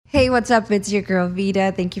Hey, what's up? It's your girl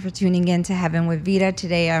Vita. Thank you for tuning in to Heaven with Vita.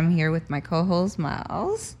 Today I'm here with my co-host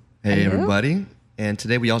Miles. Hey Hello. everybody. And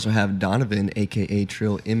today we also have Donovan, aka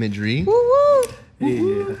Trill Imagery. Woo woo!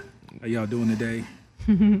 Yeah. How y'all doing today?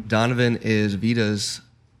 Donovan is Vita's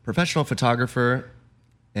professional photographer,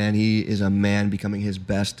 and he is a man becoming his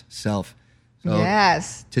best self. So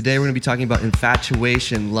Yes. today we're going to be talking about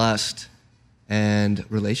infatuation, lust, and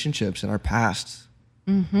relationships in our past.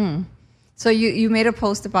 So you made a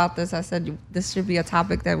post about this. I said this should be a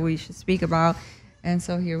topic that we should speak about, and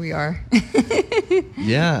so here we are.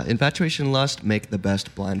 Yeah, infatuation, lust make the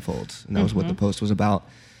best blindfolds. And that was what the post was about.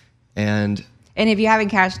 And And if you haven't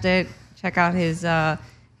catched it, check out his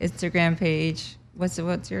Instagram page. What's your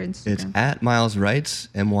Instagram? it's at Miles Writes,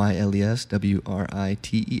 MYLES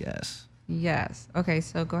WRITES. Yes. Okay.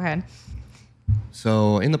 So go ahead.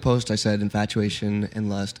 So in the post, I said infatuation and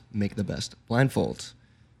lust make the best blindfolds.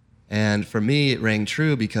 And for me, it rang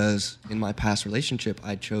true because in my past relationship,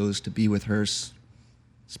 I chose to be with her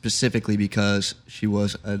specifically because she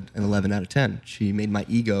was an 11 out of 10. She made my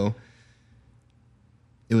ego.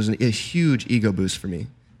 It was a huge ego boost for me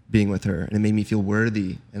being with her. And it made me feel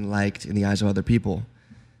worthy and liked in the eyes of other people.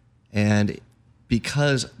 And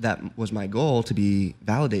because that was my goal, to be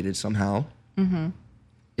validated somehow,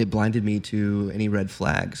 it blinded me to any red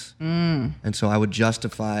flags. And so I would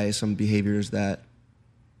justify some behaviors that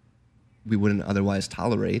we wouldn't otherwise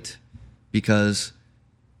tolerate because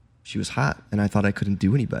she was hot and I thought I couldn't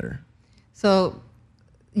do any better. So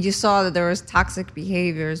you saw that there was toxic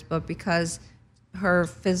behaviors, but because her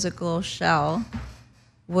physical shell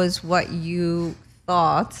was what you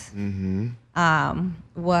thought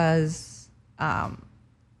was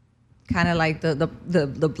kind of like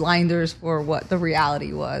the blinders for what the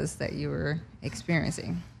reality was that you were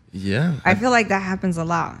experiencing. Yeah, I feel like that happens a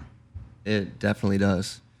lot. it definitely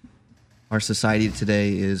does. Our society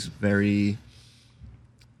today is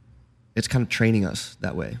it's kind of training us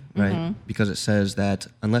that way, right? Because it says that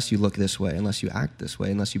unless you look this way, unless you act this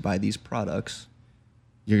way, unless you buy these products,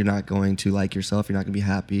 you're not going to like yourself, you're not going to be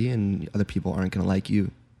happy, and other people aren't going to like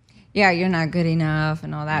you. Yeah, you're not good enough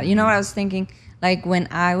and all that. You know what I was thinking? Like when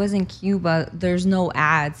I was in Cuba, there's no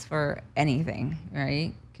ads for anything,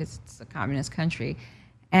 right? Because it's a communist country.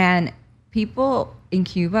 And people in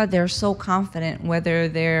Cuba, they're so confident, whether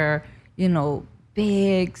they're,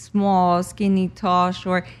 big, small, skinny, tall,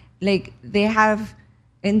 short. Like they have,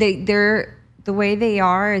 and they're the way they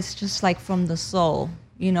are is just like from the soul,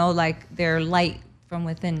 like their light from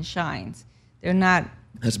within shines. They're not.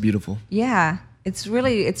 That's beautiful. Yeah, it's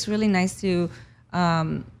really nice to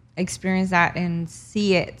experience that and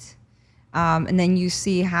see it, and then you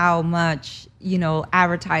see how much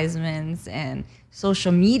advertisements and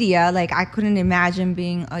social media. Like I couldn't imagine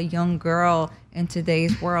being a young girl in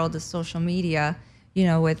today's world of social media,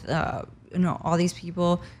 with all these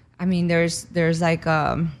people. I mean, I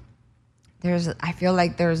feel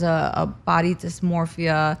like there's a body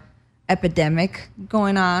dysmorphia epidemic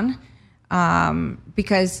going on,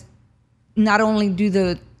 because not only do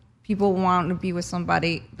the people want to be with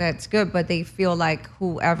somebody that's good, but they feel like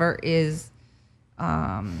whoever is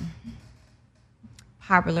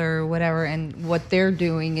popular or whatever, and what they're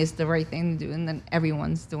doing is the right thing to do, and then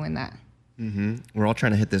everyone's doing that. We're all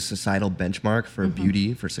trying to hit this societal benchmark for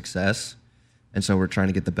beauty, for success. And so we're trying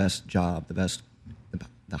to get the best job,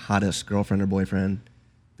 the hottest girlfriend or boyfriend,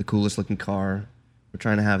 the coolest looking car. We're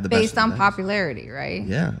trying to have the best. Based on popularity, right?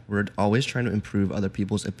 Yeah, we're always trying to improve other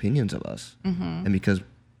people's opinions of us, and because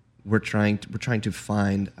we're trying to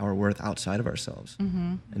find our worth outside of ourselves.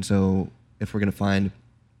 And so if we're going to find,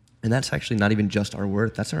 and that's actually not even just our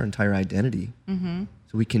worth, that's our entire identity.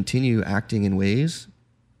 So we continue acting in ways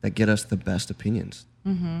that get us the best opinions,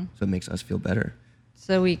 so it makes us feel better.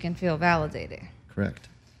 So we can feel validated. Correct.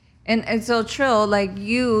 And so Trill, like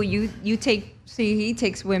you take, see, he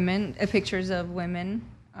takes women, pictures of women,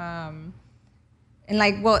 and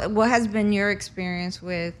like what has been your experience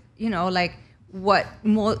with, like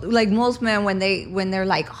most men when they're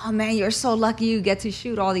like, oh man, you're so lucky you get to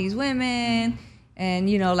shoot all these women, and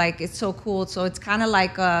like it's so cool. So it's kind of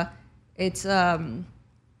like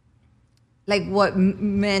like what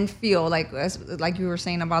men feel like you were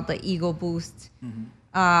saying about the ego boost.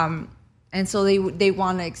 And so they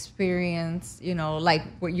want to experience, like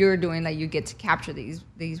what you're doing, like you get to capture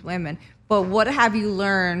these women. But what have you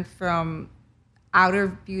learned from outer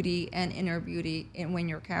beauty and inner beauty when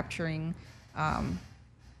you're capturing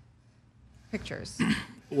pictures?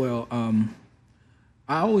 Well,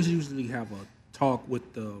 I always usually have a talk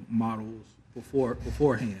with the models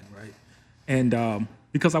beforehand, right? And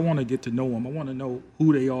because I want to get to know them, I want to know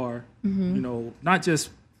who they are, not just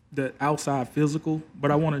the outside physical,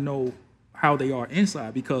 but I want to know how they are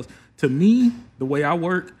inside, because to me, the way I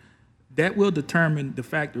work, that will determine the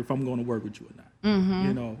factor if I'm going to work with you or not.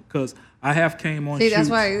 You know, because I have came on. See, shoots. that's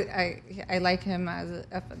why I like him as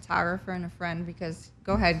a photographer and a friend, because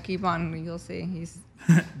go ahead, keep on, you'll see. He's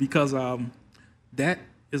because that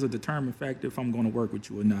is a determined factor if I'm going to work with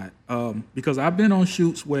you or not. Because I've been on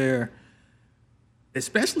shoots where,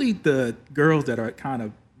 especially the girls that are kind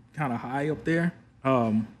of high up there,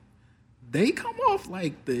 they come off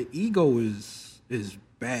like the ego is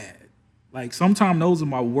bad. Like sometimes those are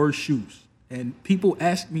my worst shoots. And people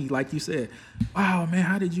ask me, like you said, wow, man,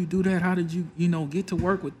 how did you do that? How did you, get to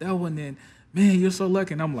work with that one? And man, you're so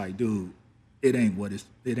lucky. And I'm like, dude, it ain't what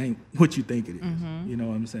you think it is. You know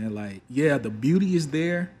what I'm saying? Like, yeah, the beauty is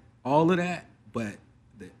there, all of that, but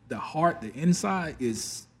the heart, the inside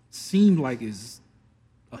seemed like is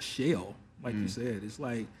a shell, like you said. It's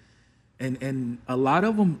like, and a lot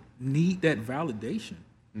of them need that validation,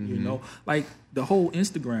 like the whole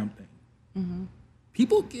Instagram thing.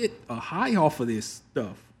 People get a high off of this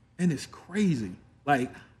stuff, and it's crazy. Like,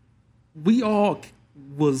 we all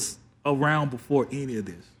was around before any of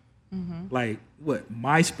this. Like, what,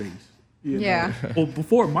 MySpace? Yeah. Or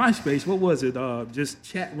before MySpace, what was it? Just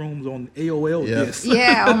chat rooms on AOL discs.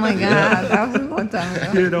 Yeah, oh my God. That was one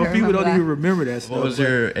time ago. People don't even remember that stuff. What was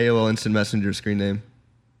your AOL Instant Messenger screen name?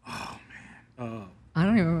 I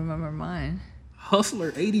don't even remember mine.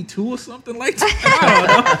 Hustler 82 or something like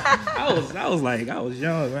that. I was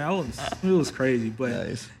young, man. It was crazy, but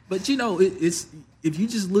Nice. but it's if you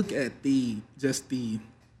just look at the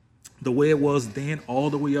way it was then all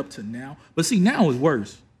the way up to now. But see, now it's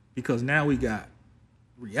worse because now we got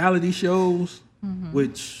reality shows,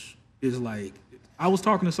 which is like, I was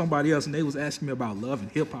talking to somebody else and they was asking me about Love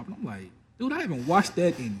and Hip Hop, and I'm like, dude, I haven't watched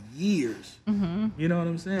that in years. You know what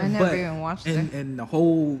I'm saying? I never even watched it. And the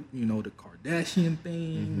whole, the Kardashian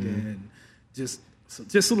thing and just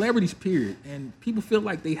celebrities, period. And people feel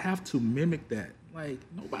like they have to mimic that. Like,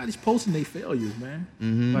 nobody's posting their failures,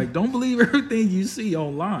 man. Like, don't believe everything you see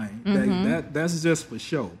online. That's just for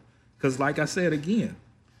show. Because, like I said again,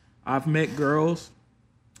 I've met girls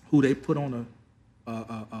who they put on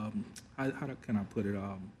how can I put it?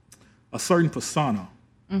 A certain persona.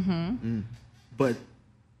 But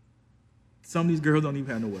some of these girls don't even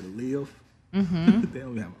have nowhere to live. They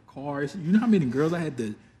don't even have a car. You know how many girls I had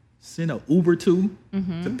to send an Uber to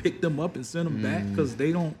pick them up and send them back because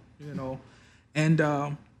they don't, And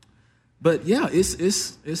but yeah,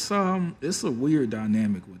 it's a weird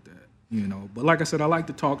dynamic with that, But like I said, I like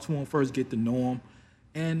to talk to them first, get to know them,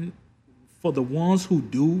 and for the ones who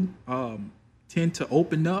do tend to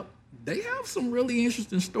open up, they have some really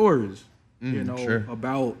interesting stories. Sure.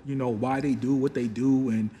 About, why they do what they do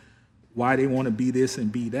and why they want to be this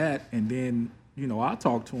and be that. And then, I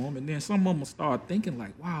talk to them, and then some of them will start thinking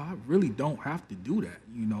like, wow, I really don't have to do that.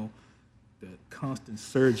 The constant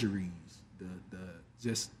surgeries, the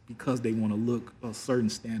just because they want to look a certain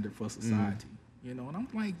standard for society, And I'm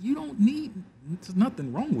like, you don't need, there's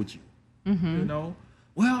nothing wrong with you,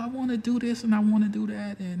 Well, I want to do this and I want to do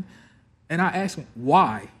that. And I ask them,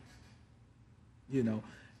 why?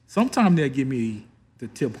 Sometimes they'll give me the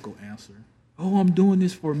typical answer. Oh, I'm doing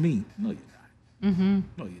this for me. No, you're not.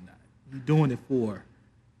 No, you're not. You're doing it for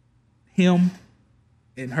him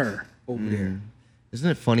and her over there. Isn't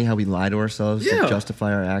it funny how we lie to ourselves to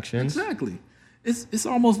justify our actions? Exactly. It's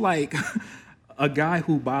almost like a guy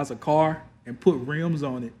who buys a car and put rims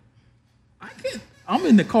on it. I'm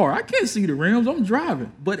in the car. I can't see the rims. I'm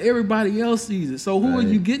driving. But everybody else sees it. So who are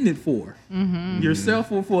you getting it for?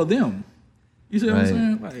 Yourself or for them? You see what I'm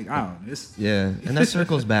saying? Like, I don't know. Yeah, and that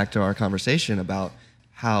circles back to our conversation about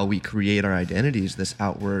how we create our identities, this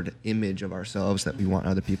outward image of ourselves that we want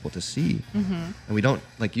other people to see. And we don't,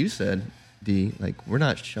 like you said, D, like, we're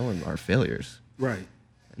not showing our failures. Right.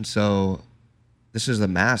 And so this is the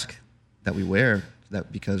mask that we wear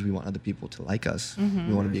because we want other people to like us.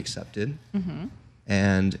 We want to be accepted.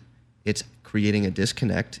 And it's creating a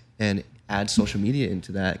disconnect, and add social media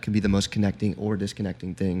into that can be the most connecting or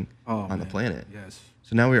disconnecting thing on the planet. Yes.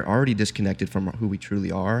 So now we're already disconnected from who we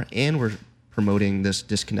truly are, and we're promoting this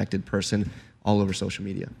disconnected person all over social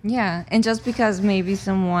media. Yeah, and just because maybe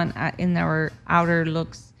someone in their outer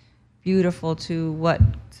looks beautiful to what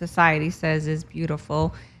society says is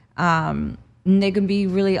beautiful, they can be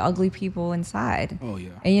really ugly people inside. Oh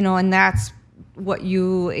yeah. And, and that's what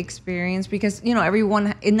you experience because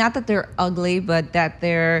everyone, and not that they're ugly, but that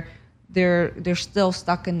they're still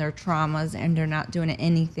stuck in their traumas and they're not doing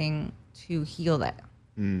anything to heal that.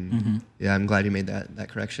 Yeah, I'm glad you made that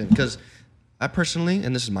correction, because I personally,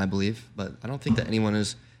 and this is my belief, but I don't think that anyone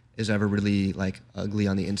is is ever really like ugly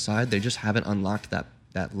on the inside. They just haven't unlocked that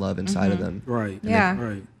love inside of them. Right. Yeah.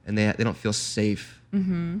 Right. And they don't feel safe.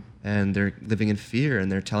 And they're living in fear, and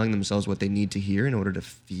they're telling themselves what they need to hear in order to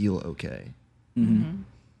feel okay. And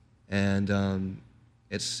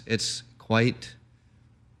it's quite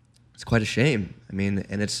a shame. I mean,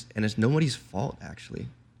 and it's nobody's fault, actually.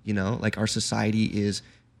 You know, like our society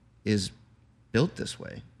is built this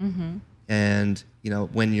way. And you know,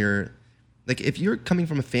 when you're like, if you're coming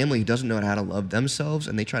from a family who doesn't know how to love themselves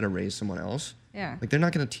and they try to raise someone else, Yeah. like they're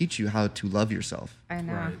not going to teach you how to love yourself. I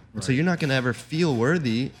know. Right. And so you're not going to ever feel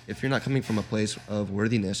worthy if you're not coming from a place of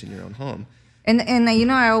worthiness in your own home. And you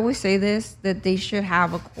know, I always say this, that they should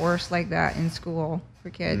have a course like that in school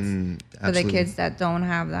for kids, for the absolutely. kids that don't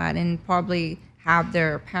have that, and probably have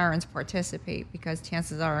their parents participate, because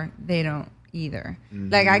chances are they don't either.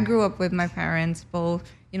 Like, I grew up with my parents both,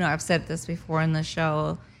 you know, I've said this before in the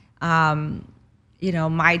show, you know,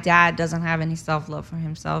 my dad doesn't have any self-love for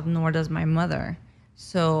himself, nor does my mother.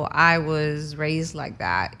 So I was raised like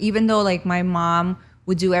that. Even though, like, my mom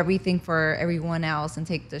would do everything for everyone else and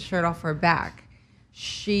take the shirt off her back,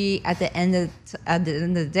 she, at the end of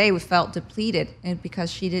the day, felt depleted, and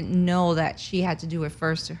because she didn't know that she had to do it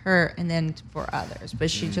first to her and then for others.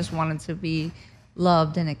 But she just wanted to be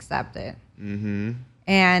loved and accepted.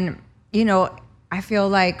 And, you know, I feel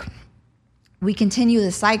like we continue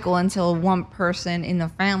the cycle until one person in the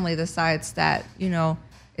family decides that, you know,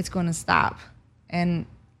 it's going to stop. And,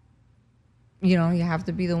 you know, you have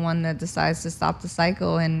to be the one that decides to stop the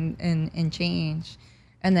cycle and change.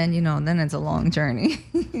 And then, you know, then it's a long journey.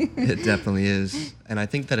 It definitely is. And I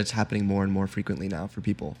think that it's happening more and more frequently now for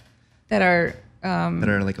people that are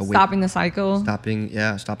like awake, stopping the cycle. stopping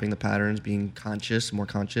the patterns, being more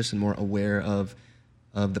conscious and more aware of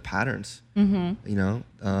the patterns, you know,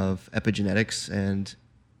 of epigenetics and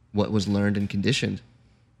what was learned and conditioned,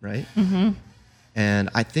 right? And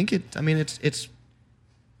I think it's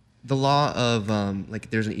the law of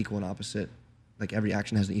like, there's an equal and opposite, like every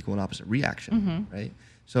action has an equal and opposite reaction, right?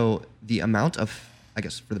 So the amount of, I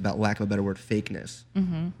guess, for the lack of a better word, fakeness, you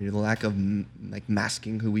know, the lack of like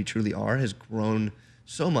masking who we truly are has grown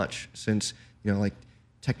so much since, you know, like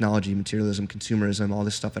technology, materialism, consumerism, all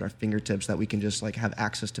this stuff at our fingertips that we can just like have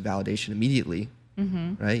access to validation immediately,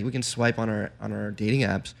 right? We can swipe on our dating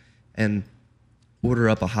apps and order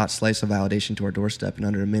up a hot slice of validation to our doorstep in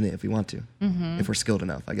under a minute if we want to, if we're skilled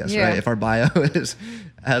enough, I guess, Yeah. right? If our bio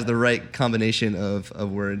has the right combination of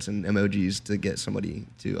words and emojis to get somebody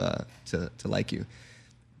to like you.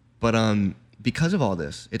 But because of all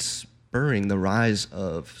this, it's spurring the rise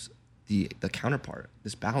of the counterpart,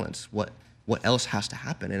 this balance. What else has to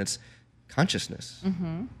happen? And it's consciousness.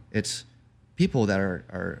 It's people that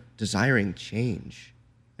are desiring change,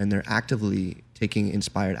 and they're actively taking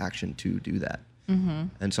inspired action to do that.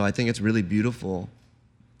 And so I think it's really beautiful.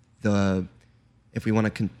 If we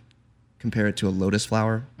want to compare it to a lotus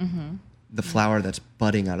flower, the flower that's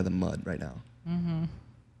budding out of the mud right now.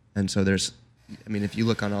 And so if you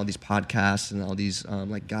look on all these podcasts and all these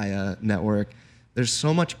like Gaia Network, there's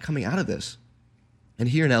so much coming out of this. And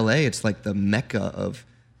here in LA, it's like the mecca of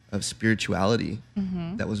spirituality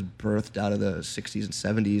that was birthed out of the 60s and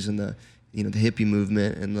 70s and the hippie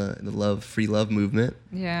movement and the free love movement.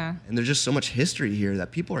 Yeah. And there's just so much history here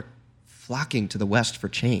that people are flocking to the West for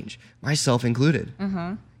change, myself included.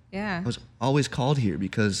 Yeah. I was always called here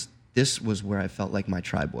because this was where I felt like my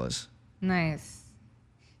tribe was. Nice.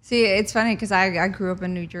 See, it's funny because I grew up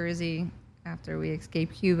in New Jersey after we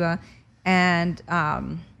escaped Cuba, and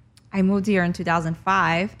I moved here in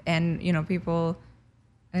 2005, and, you know, people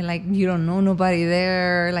are like, you don't know nobody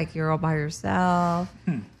there, like, you're all by yourself.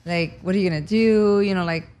 Like, what are you going to do? You know,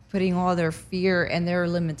 like, putting all their fear and their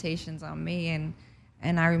limitations on me.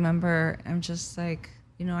 And I remember I'm just like,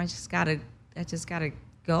 you know, I just gotta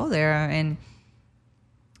go there. And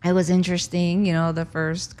it was interesting, you know, the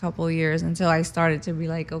first couple of years until I started to be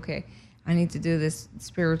like, okay, I need to do this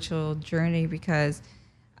spiritual journey, because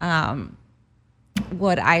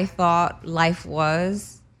what I thought life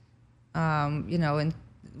was, you know, in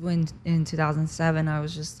 2007, I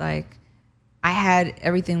was just like, I had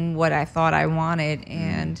everything what I thought I wanted,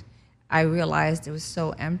 and I realized it was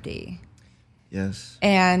so empty. Yes.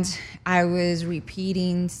 And I was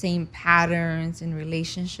repeating same patterns in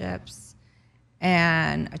relationships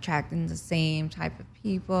and attracting the same type of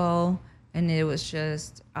people. And it was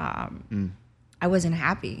just, I wasn't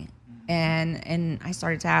happy. And I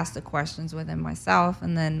started to ask the questions within myself,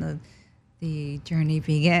 and then the journey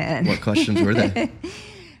began. What questions were they?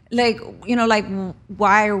 Like, you know, like,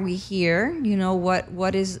 why are we here? You know,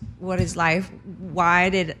 what is life? Why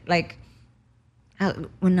did, like,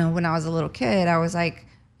 when I was a little kid, I was like,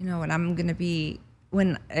 you know, when I'm gonna be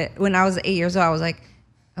when I was 8 years old, I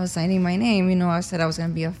was signing my name. You know, I said I was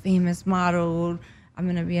gonna be a famous model. I'm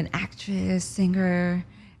gonna be an actress, singer,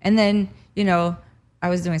 and then you know, I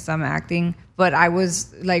was doing some acting, but I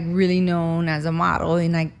was like really known as a model,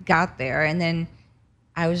 and I got there, and then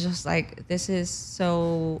I was just like, this is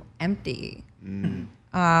so empty,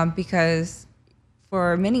 because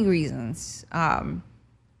for many reasons,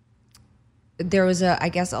 there was I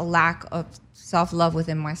guess, a lack of self-love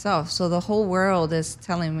within myself. So the whole world is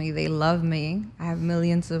telling me they love me. I have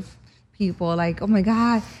millions of people like, oh my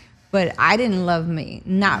God, but I didn't love me,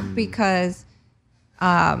 not because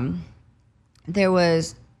there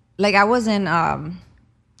was like I wasn't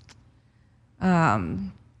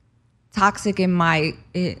toxic in my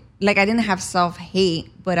like I didn't have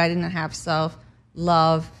self-hate, but I didn't have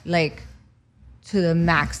self-love like to the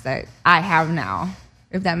max that I have now,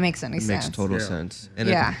 if that makes any sense. Makes total sense. And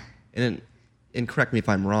Yeah. and correct me if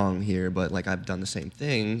I'm wrong here, but like I've done the same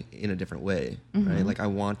thing in a different way, right? Like I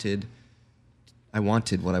wanted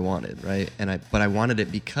what I wanted, right? But I wanted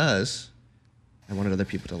it because I wanted other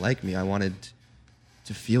people to like me. I wanted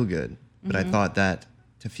to feel good, but I thought that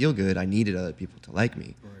to feel good, I needed other people to like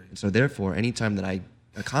me. Right. And so therefore, anytime that I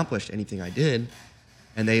accomplished anything I did,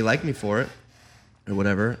 and they liked me for it or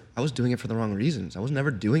whatever, I was doing it for the wrong reasons. I was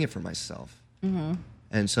never doing it for myself.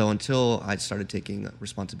 And so until I started taking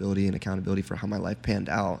responsibility and accountability for how my life panned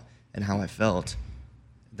out and how I felt,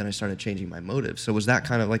 then I started changing my motives. So was that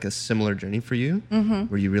kind of like a similar journey for you,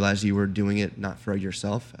 where you realized you were doing it not for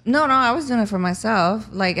yourself? No, I was doing it for myself.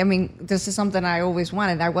 Like, I mean, this is something I always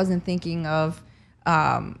wanted. I wasn't thinking of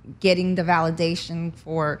getting the validation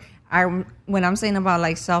for. When I'm saying about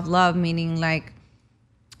like self-love, meaning like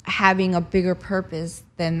having a bigger purpose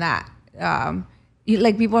than that.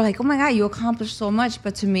 Like people are like, oh my God, you accomplished so much,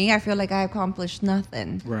 but to me, I feel like I accomplished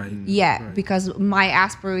nothing yet, because my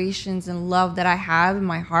aspirations and love that I have in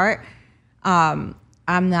my heart, I'm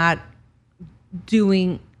not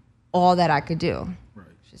doing all that I could do. Right.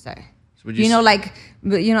 I should say. So would you like,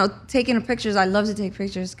 but taking pictures. I love to take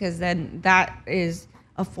pictures because then that is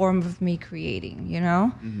a form of me creating.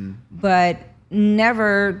 But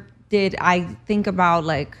never did I think about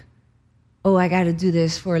like, oh, I got to do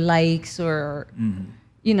this for likes or,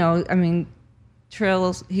 I mean,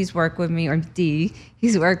 Trill, he's worked with me, or D,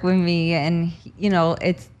 he's worked with me, and,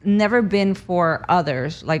 it's never been for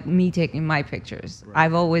others, like me taking my pictures. Right.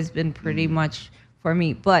 I've always been pretty much for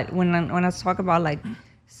me. But when I talk about, like,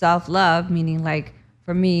 self-love, meaning, like,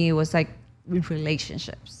 for me, it was, like,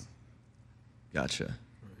 relationships. Gotcha.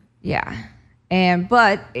 Yeah.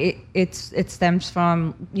 But it stems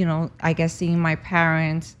from, I guess, seeing my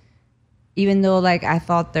parents, even though like I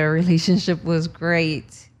thought their relationship was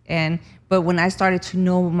great, but when I started to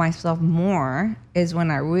know myself more is when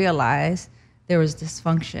I realized there was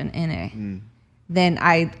dysfunction in it. Then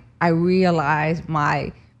I realized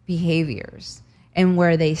my behaviors and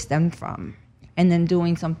where they stemmed from, and then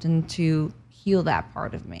doing something to heal that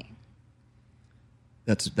part of me.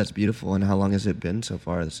 That's beautiful. And how long has it been so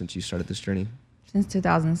far since you started this journey? Since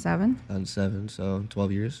 2007. 2007, so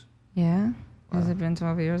 12 years. Yeah. Wow. Has it been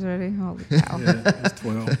 12 years already? Holy cow. Yeah, it's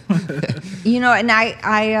 12. And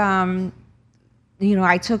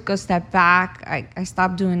I took a step back. I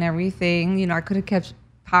stopped doing everything. I could have kept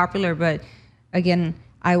popular, but again,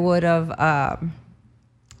 I would have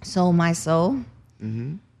sold my soul,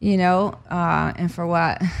 and for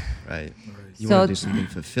what? Right. You want to do something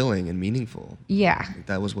fulfilling and meaningful. Yeah. Like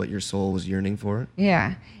that was what your soul was yearning for?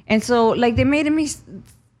 Yeah. And so, like, they made me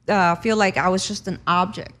feel like I was just an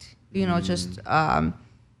object.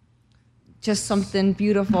 Just something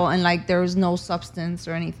beautiful, and like there was no substance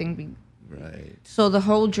or anything. Right. So the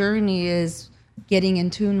whole journey is getting in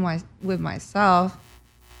tune with myself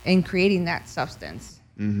and creating that substance.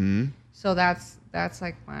 So that's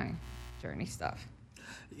like my journey stuff.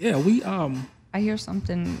 Yeah, we I hear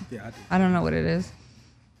something. Yeah, I don't know what it is,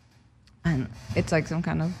 and it's like some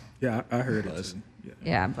kind of. Yeah, I heard buzz. It.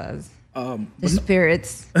 Yeah, buzz. The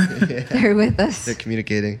spirits, they're with us. They're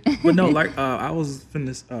communicating. But no, like I was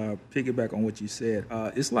finna piggyback on what you said.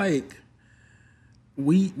 It's like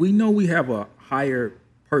we know we have a higher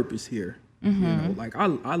purpose here. Like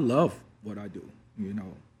I love what I do.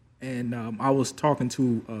 And I was talking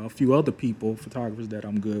to a few other people, photographers that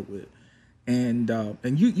I'm good with, and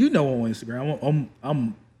you know on Instagram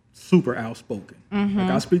I'm super outspoken.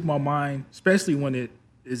 Like I speak my mind, especially when it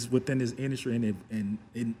is within this industry and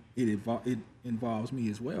it involves me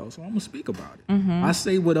as well. So I'm gonna speak about it. I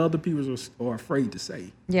say what other people are afraid to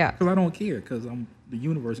say. Yeah. Because I don't care. Because the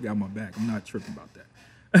universe got my back. I'm not tripping about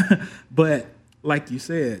that. But like you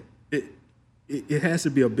said, it has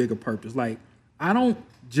to be a bigger purpose. Like I don't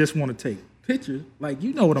just want to take pictures. Like,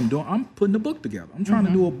 you know what I'm doing. I'm putting a book together. I'm trying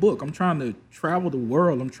to do a book. I'm trying to travel the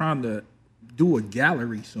world. I'm trying to do a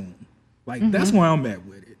gallery soon. Like, that's where I'm at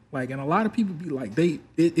with it. Like, and a lot of people be like,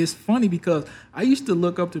 it's funny because I used to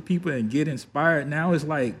look up to people and get inspired. Now it's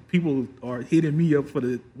like people are hitting me up for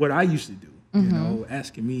what I used to do, you know,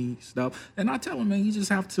 asking me stuff. And I tell them, man, you just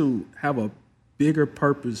have to have a bigger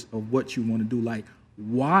purpose of what you want to do. Like,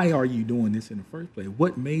 why are you doing this in the first place?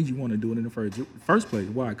 What made you want to do it in the first place?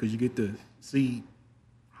 Why? Because you get to see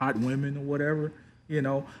hot women or whatever, you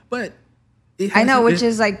know. But I know, which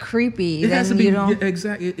is like creepy. It has to Then be you don't.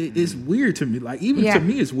 exactly. It's weird to me. Like, even to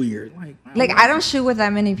me, it's weird. Like I don't shoot with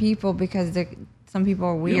that many people because some people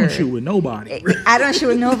are weird. You don't shoot with nobody. I don't shoot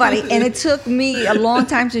with nobody, and it took me a long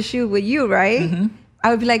time to shoot with you, right? I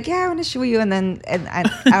would be like, yeah, I want to shoot with you, and then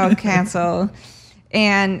I would cancel.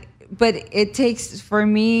 But it takes for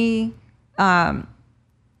me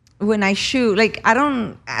when I shoot, like I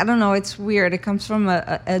don't know, it's weird. It comes from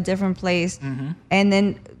a different place, and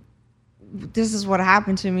then this is what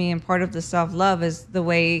happened to me. And part of the self-love is the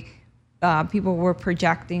way people were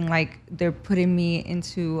projecting, like they're putting me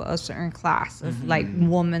into a certain class of like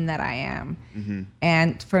woman that I am,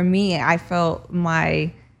 and for me, I felt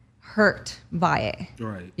hurt by it,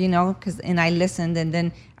 right? You know, and I listened, and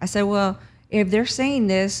then I said, well, if they're saying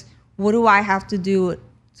this, what do I have to do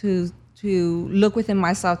to look within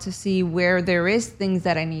myself to see where there is things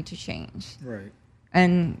that I need to change? Right.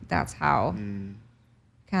 And that's how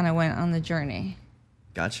kind of went on the journey.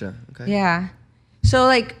 Gotcha. Okay. Yeah. So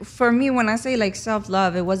like for me, when I say like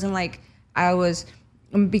self-love, it wasn't like I was,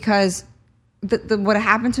 because what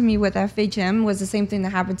happened to me with FHM was the same thing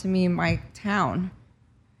that happened to me in my town.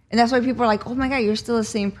 And that's why people are like, oh my God, you're still the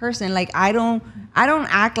same person. Like, I don't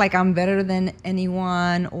act like I'm better than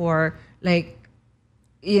anyone, or like,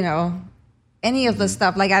 you know, any of the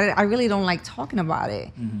stuff. Like, I really don't like talking about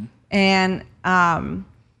it. And I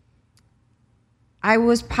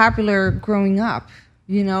was popular growing up,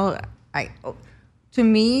 you know. To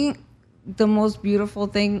me, the most beautiful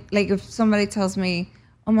thing, like if somebody tells me,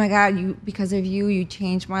 oh my God, because of you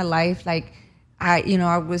changed my life. Like,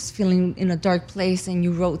 I was feeling in a dark place and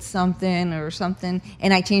you wrote something or something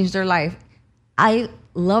and I changed their life. I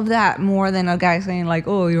love that more than a guy saying like,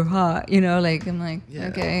 oh, you're hot. You know, like, I'm like,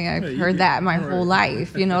 okay, I've heard that my whole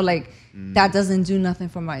life, you know, like that doesn't do nothing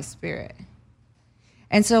for my spirit.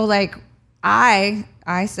 And so like, I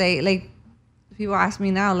say, like, people ask me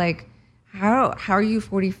now, like, how are you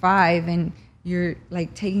 45 and you're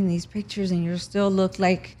like taking these pictures and you still look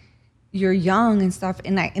like you're young and stuff.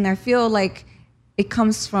 And I feel like it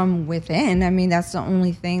comes from within. I mean, that's the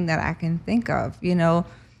only thing that I can think of, you know.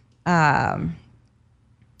 I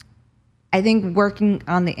think working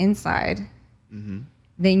on the inside,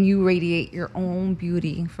 then you radiate your own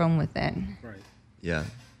beauty from within. Right. Yeah.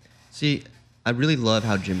 See, I really love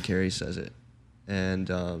how Jim Carrey says it. And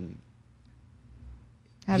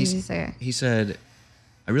how did he say it? He said,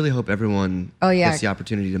 I really hope everyone gets the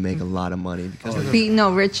opportunity to make a lot of money, because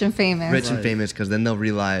rich and famous. Rich and famous, because then they'll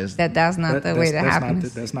realize that's not the way that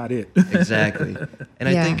happens. That's not it. Exactly. And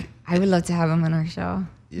I think I would love to have him on our show.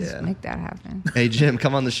 Yeah. Just make that happen. Hey Jim,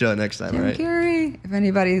 come on the show next time, Jim right? Carrey. If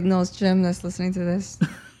anybody knows Jim that's listening to this.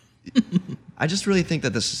 I just really think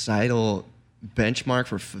that the societal benchmark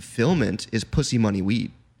for fulfillment is pussy, money,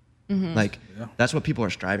 weed. Like, that's what people are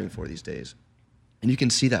striving for these days. And you can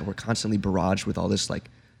see that we're constantly barraged with all this like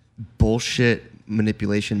bullshit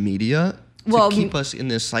manipulation media to keep us in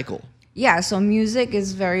this cycle. Yeah, so music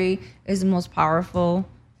is the most powerful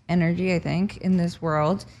energy, I think, in this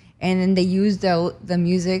world. And then they use the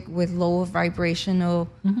music with low vibrational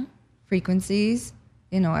frequencies,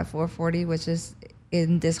 you know, at 440, which is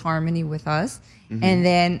in disharmony with us. And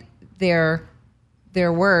then their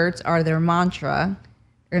words are their mantra,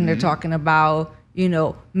 and they're talking about, you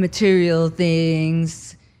know, material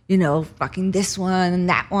things, you know, fucking this one and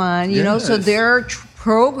that one, you know. So they're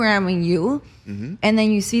programming you, and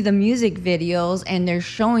then you see the music videos and they're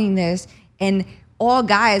showing this, and all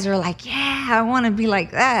guys are like, yeah, I want to be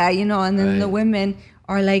like that, you know, and then the women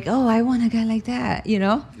are like, oh, I want a guy like that, you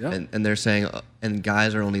know. And they're saying, and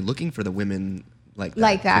guys are only looking for the women like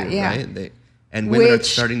that, too, yeah. Right? And women are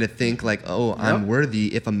starting to think like, oh, I'm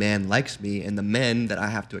worthy if a man likes me, and the men that I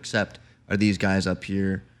have to accept are these guys up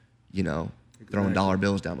here, you know, throwing dollar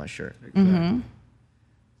bills down my shirt. Exactly.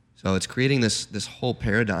 So it's creating this whole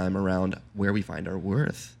paradigm around where we find our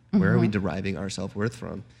worth. Where are we deriving our self-worth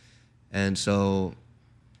from? And so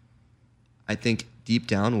I think deep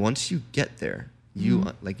down, once you get there, you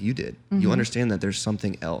like you did, you understand that there's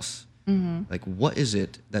something else. Like, what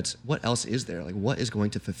else is there? Like, what is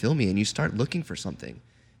going to fulfill me? And you start looking for something.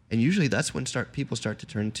 And usually that's when people start to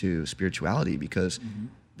turn to spirituality, because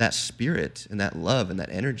that spirit and that love and that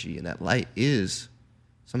energy and that light is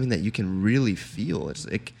something that you can really feel. It's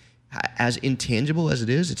like, as intangible as it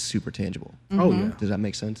is, it's super tangible. Oh yeah. Does that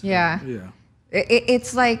make sense? Yeah. Yeah.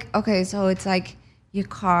 It's like, okay, so it's like your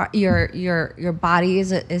car, your body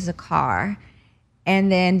is a car,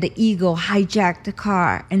 and then the ego hijacked the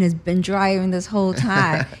car and has been driving this whole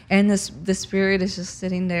time, and the spirit is just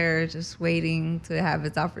sitting there, just waiting to have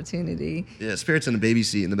its opportunity. Yeah, spirit's in the baby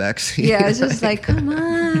seat, in the back seat. Yeah, it's just like, come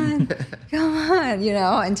on,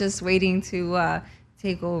 and just waiting to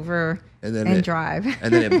take over and drive.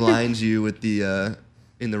 And then it blinds you with the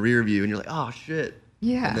in the rear view, and you're like, oh shit.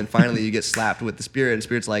 Yeah. And then finally you get slapped with the spirit, and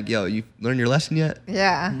spirit's like, yo, you learned your lesson yet?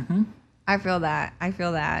 Yeah. I feel that. I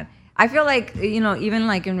feel like, even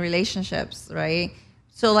like in relationships, right?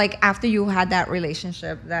 So like after you had that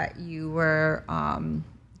relationship that you were,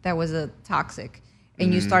 that was a toxic,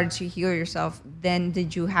 and you started to heal yourself, then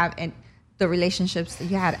did you have the relationships that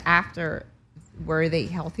you had after, were they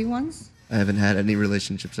healthy ones? I haven't had any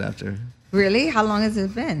relationships after. Really? How long has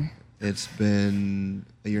it been? It's been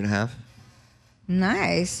a year and a half.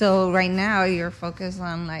 Nice. So right now you're focused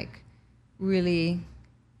on like really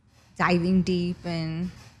diving deep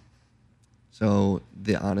and. So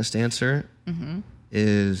the honest answer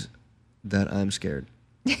is that I'm scared.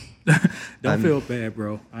 Don't feel bad,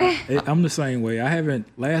 bro. I'm the same way.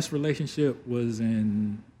 Last relationship was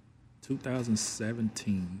in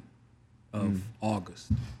 2017 of August.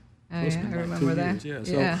 Oh, So it's yeah, been I like remember 2 that. years,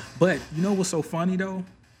 yeah. Yeah. But you know what's so funny though,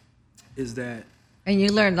 is that And you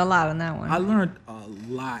learned a lot on that one. I learned a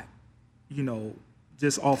lot,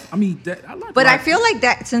 just off. I mean, I learned. But a I lot. feel like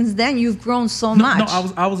that since then you've grown so No, much.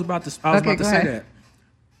 no, I was about to say ahead. that.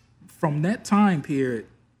 From that time period,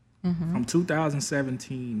 from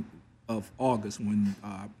 2017 of August when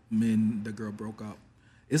me and the girl broke up,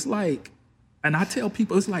 it's like, and I tell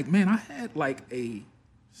people, it's like, man, I had like a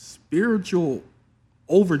spiritual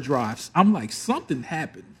overdrive. I'm like, something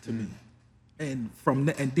happened to me. And from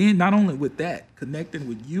that, and then not only with that, connecting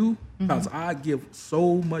with you, because I give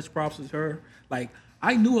so much props to her. Like,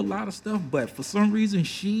 I knew a lot of stuff, but for some reason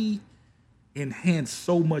she enhanced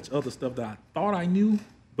so much other stuff that I thought I knew,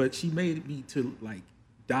 but she made me to like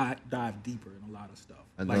dive deeper in a lot of stuff.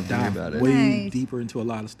 I'd like love to hear dive about it. way Nice. deeper into a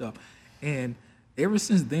lot of stuff. And ever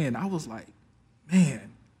since then, I was like,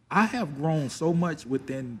 man, I have grown so much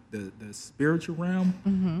within the spiritual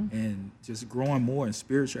realm and just growing more in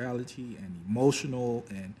spirituality and emotional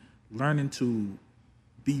and learning to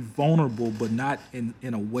be vulnerable, but not in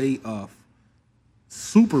a way of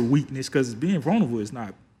super weakness, because being vulnerable is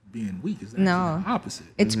not being weak. It's actually No. the opposite.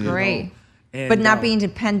 It's you know? great. And, But not being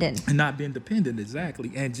dependent. and not being dependent,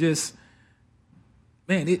 exactly. And just,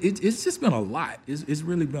 man, it's just been a lot. It's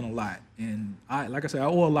really been a lot. And like I said, I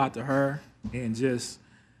owe a lot to her, and just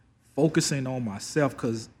focusing on myself,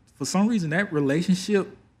 because for some reason that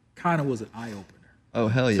relationship kind of was an eye opener Oh,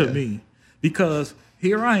 hell yeah. to me, because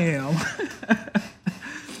here I am.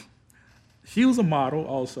 She was a model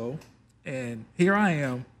also, and here I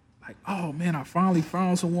am, like, oh man, I finally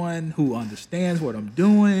found someone who understands what I'm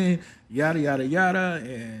doing, yada yada yada,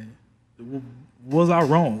 and was I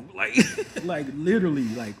wrong? Like, like literally,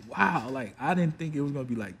 like wow, like I didn't think it was gonna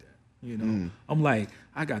be like that. I'm like,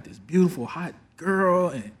 I got this beautiful hot girl,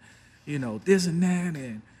 and this and that,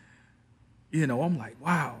 and I'm like,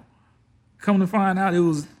 wow. Come to find out, it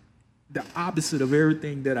was the opposite of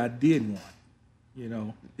everything that I did want.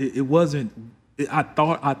 It wasn't. I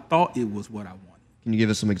thought it was what I wanted. Can you give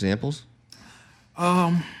us some examples?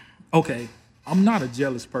 Okay, I'm not a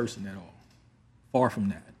jealous person at all. Far from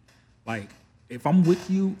that. Like, if I'm with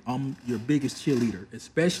you, I'm your biggest cheerleader,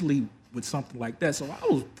 especially with something like that. So I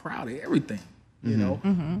was proud of everything, you know.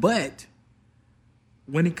 But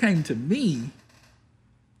when it came to me,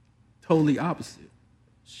 totally opposite.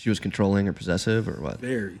 She was controlling or possessive or what?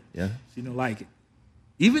 Very. Yeah. She didn't like it.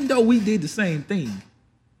 Even though we did the same thing,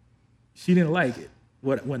 she didn't like it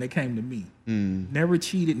when it came to me. Never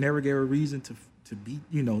cheated, never gave her a reason to be,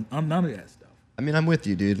 none of that stuff. I mean, I'm with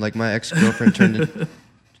you, dude. Like, my ex-girlfriend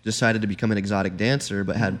decided to become an exotic dancer,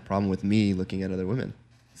 but had a problem with me looking at other women.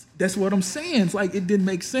 That's what I'm saying. It's like, it didn't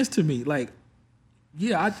make sense to me. Like,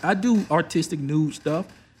 yeah, I do artistic nude stuff.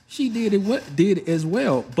 She did as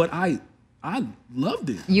well, but I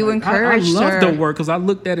loved it. You Like, encouraged I loved her. the work because I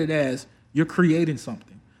looked at it as you're creating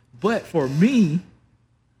something. But for me,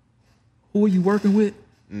 who are you working with?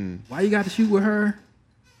 Why you got to shoot with her?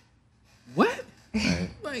 What?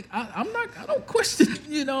 Like, I don't question.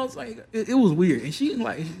 It's like it was weird, and she didn't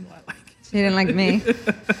like. She didn't like me.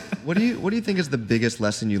 What do you think is the biggest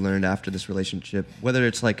lesson you learned after this relationship? Whether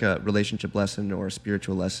it's like a relationship lesson or a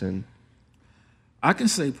spiritual lesson. I can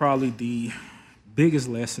say probably the biggest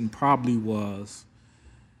lesson probably was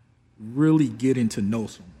really getting to know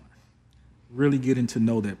someone, really getting to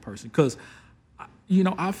know that person. Because,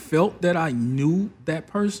 I felt that I knew that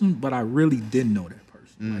person, but I really didn't know that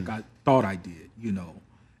person. Like I thought I did,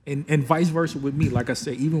 And vice versa with me. Like I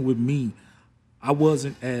said, even with me, I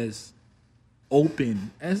wasn't as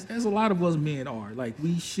open as a lot of us men are. Like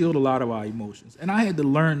we shield a lot of our emotions. And I had to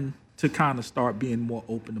learn to kind of start being more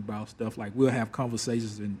open about stuff. Like we'll have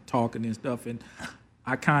conversations and talking and stuff. And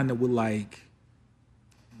I kind of would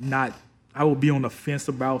I would be on the fence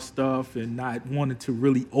about stuff and not wanting to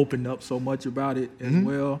really open up so much about it as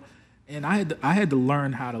well. And I had to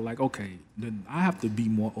learn how to okay, then I have to be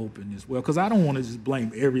more open as well. Cause I don't want to just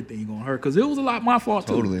blame everything on her. Cause it was a lot my fault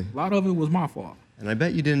too. Totally. A lot of it was my fault. And I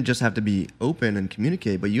bet you didn't just have to be open and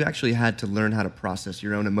communicate, but you actually had to learn how to process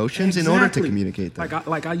your own emotions in order to communicate them.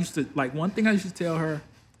 I used to one thing I used to tell her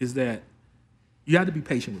is that you have to be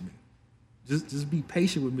patient with me. Just be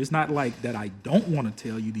patient with me. It's not like that I don't want to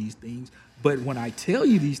tell you these things, but when I tell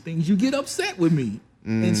you these things, you get upset with me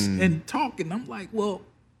and talk, and I'm like, well,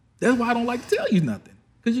 that's why I don't like to tell you nothing,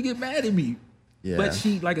 because you get mad at me. Yeah. But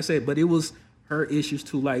she, like I said, but it was her issues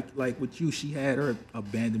too. Like with you, she had her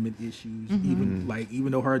abandonment issues.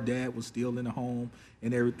 Even though her dad was still in the home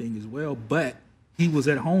and everything as well, but he was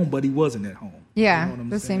at home, but he wasn't at home. Yeah, you know what I'm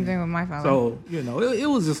the saying? same thing with my father. So it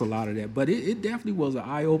was just a lot of that, but it definitely was an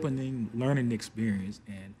eye-opening learning experience,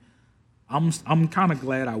 and I'm kind of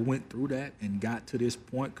glad I went through that and got to this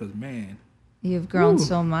point, because man, you've grown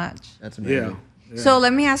so much. That's amazing. Yeah. So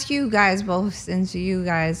let me ask you guys both, since you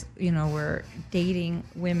guys, were dating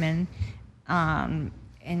women, and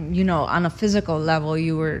on a physical level,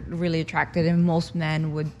 you were really attracted, and most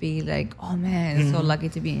men would be like, "Oh man, so lucky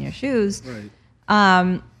to be in your shoes." Right.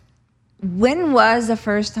 When was the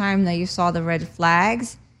first time that you saw the red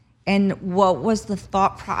flags, and what was the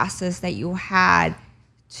thought process that you had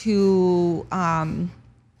to, the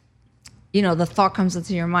thought comes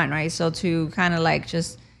into your mind, right? So to kind of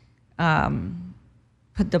just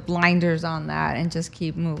put the blinders on that and just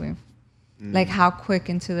keep moving. Like how quick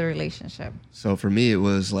into the relationship? So for me, it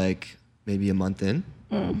was maybe a month in,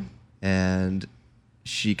 and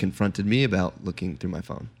she confronted me about looking through my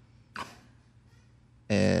phone.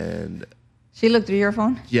 And she looked through your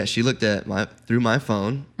phone? Yeah, she looked at through my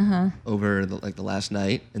phone over the last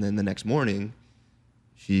night, and then the next morning,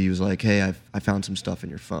 she was like, "Hey, I found some stuff in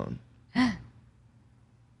your phone," and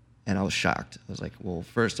I was shocked. I was like, "Well,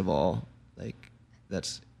 first of all,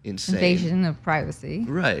 that's insane. Invasion of privacy,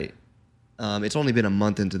 right? It's only been a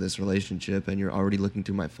month into this relationship, and you're already looking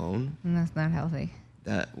through my phone. And that's not healthy."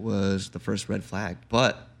 That was the first red flag.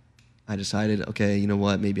 But I decided, okay, you know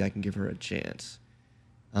what? Maybe I can give her a chance.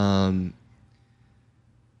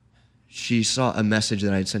 She saw a message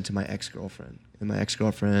that I had sent to my ex-girlfriend, and my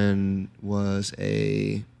ex-girlfriend was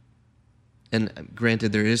and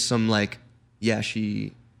granted, there is some it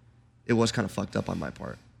was kind of fucked up on my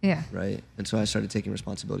part. Yeah. Right? And so I started taking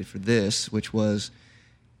responsibility for this, which was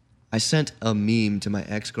I sent a meme to my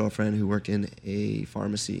ex-girlfriend who worked in a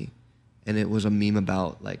pharmacy, and it was a meme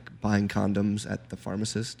about buying condoms at the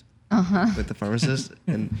pharmacist. With the pharmacist,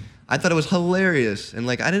 and I thought it was hilarious, and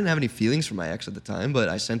I didn't have any feelings for my ex at the time, but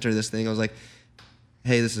I sent her this thing. I was like,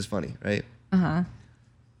 "Hey, this is funny, right?"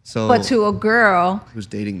 So, but to a girl who's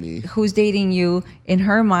dating you, in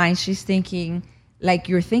her mind, she's thinking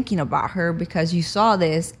you're thinking about her because you saw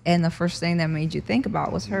this, and the first thing that made you think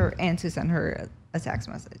about was her, and to send her a text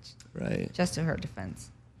message, right? Just to her defense.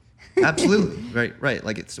 Absolutely, right.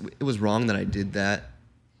 It was wrong that I did that.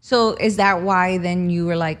 So is that why then you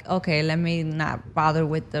were like, okay, let me not bother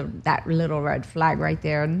with that little red flag right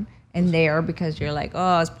there and there, because you're like,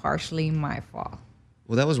 oh, it's partially my fault?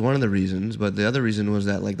 Well, that was one of the reasons, but the other reason was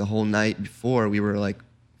that the whole night before we were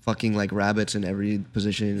fucking like rabbits in every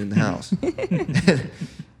position in the house.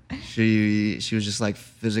 She was just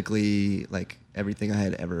physically everything I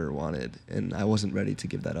had ever wanted, and I wasn't ready to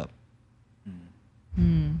give that up.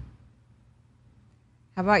 How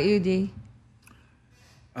about you, D?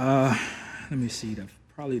 Let me see.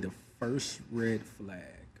 Probably the first red flag.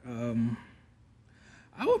 I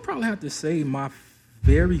would probably have to say my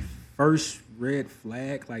very first red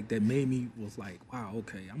flag, that made me was wow,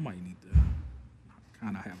 okay, I might need to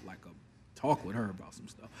kind of have a talk with her about some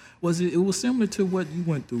stuff. It was similar to what you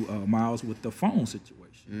went through, Miles, with the phone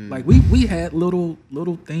situation. We had little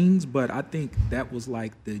things, but I think that was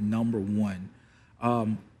the number one.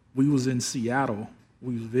 We was in Seattle.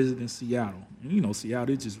 We was visiting Seattle.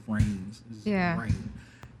 Seattle, it just rains. It just rain.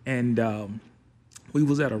 and we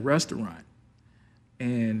was at a restaurant,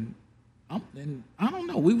 and I don't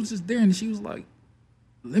know, we was just there, and she was like,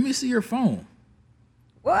 "Let me see your phone,"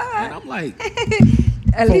 What? and I'm like,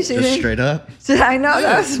 At least she Just didn't. straight up. I know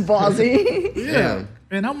that's ballsy. "Yeah," Yeah.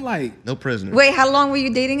 and I'm like, No prisoner. Wait, how long were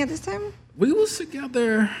you dating at this time? we was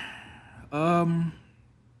together. Let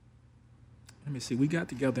me see, we got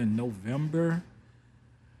together in November.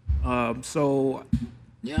 So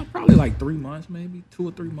yeah, probably like 3 months, maybe 2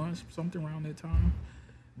 or 3 months, something around that time.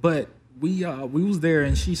 But we was there,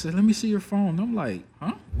 and she said, "Let me see your phone." I'm like,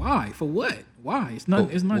 "Huh? Why? For what? Why? It's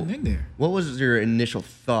nothing. It's nothing in there." What was your initial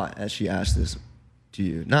thought as she asked this to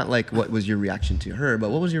you? Not like what was your reaction to her, but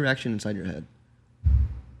what was your reaction inside your head?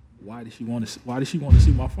 Why did she want to? Why did she want to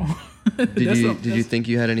see my phone? Did you think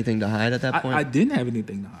you had anything to hide at that point? I didn't have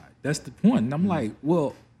anything to hide. That's the point. And I'm like,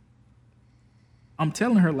 well, I'm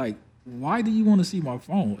telling her, like, why do you want to see my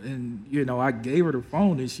phone? And I gave her the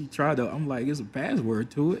phone, and she tried to. I'm like, it's a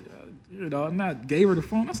password to it. And I gave her the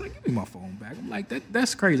phone. I was like, give me my phone back. I'm like,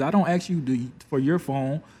 that's crazy. I don't ask you for your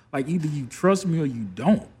phone. Like, either you trust me or you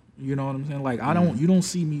don't. You know what I'm saying? Like, you don't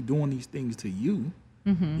see me doing these things to you.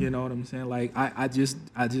 Mm-hmm. You know what I'm saying? Like, I just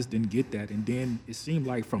didn't get that. And then it seemed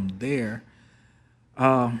like from there,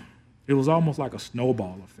 it was almost like a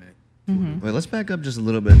snowball effect. Mm-hmm. Wait, let's back up just a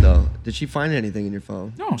little bit though. Did she find anything in your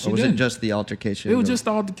phone? No, she or was didn't. it just the altercation? It was just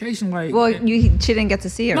the altercation. Like, Well, she didn't get to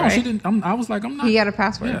see it, no, right? she didn't. I was like, I'm not. He had a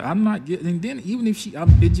password. Yeah, I'm not getting. And then even if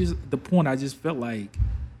it just the point. I just felt like,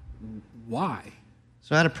 why?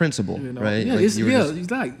 So out of principle, right? Yeah, Like, you were just-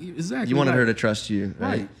 exactly. you wanted like, her to trust you,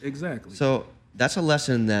 right? Right, exactly. So that's a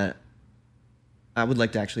lesson that I would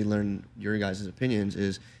like to actually learn your guys' opinions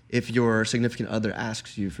is if your significant other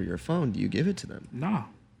asks you for your phone, do you give it to them? Nah,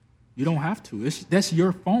 you don't have to. That's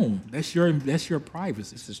your phone. That's your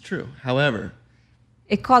privacy. This is true. However,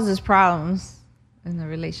 It causes problems in the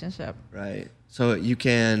relationship. right. So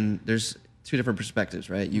there's two different perspectives,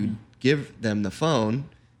 right? You give them the phone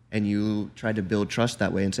and you try to build trust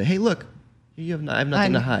that way and say, hey, look, I have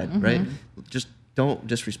nothing to hide, right? Just don't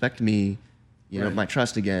disrespect me, Right. my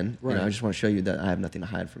trust again. Right. I just want to show you that I have nothing to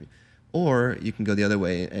hide from you. Or you can go the other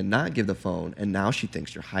way and not give the phone, and now she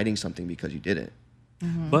thinks you're hiding something because you didn't.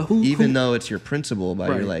 But Even though it's your principle, but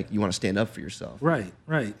you're Right. like, you want to stand up for yourself. Right.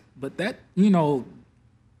 But that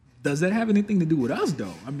does that have anything to do with us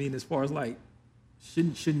though? I mean, as far as like,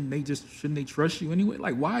 shouldn't they trust you anyway?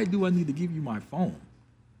 Like, why do I need to give you my phone?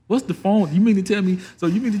 What's the phone? You mean to tell me? So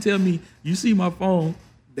you mean to tell me you see my phone?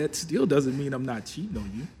 That still doesn't mean I'm not cheating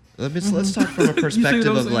on you. Let's talk from a perspective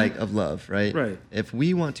what I'm saying? of love, right? Right. If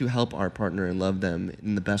we want to help our partner and love them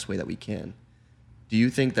in the best way that we can, do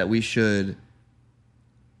you think that we should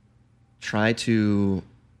try to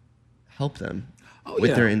help them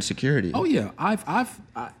with their insecurity? Oh yeah,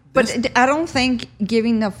 But I don't think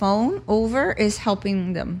giving the phone over is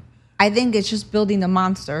helping them. I think it's just building the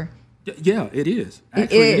monster. yeah, it is. It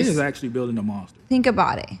Actually, it is. is actually building a monster. Think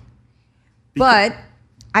about it. But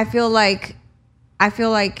I feel like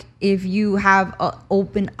if you have an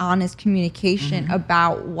open, honest communication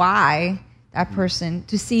about why that person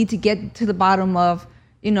to get to the bottom of,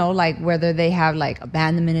 like whether they have like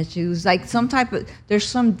abandonment issues, like there's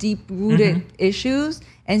some deep rooted issues.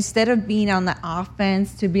 Instead of being on the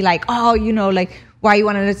offense to be like, oh, like why you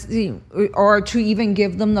wanted to see, or to even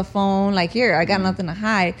give them the phone, like here, I got nothing to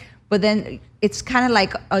hide. But then it's kind of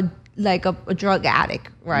like a drug addict,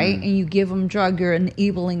 right? And you give them drug, you're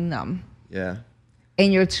enabling them. Yeah.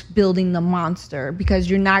 And you're building the monster because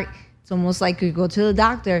you're not. It's almost like you go to the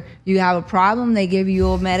doctor, you have a problem, they give you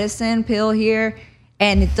a medicine pill here,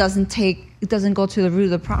 and it doesn't go to the root of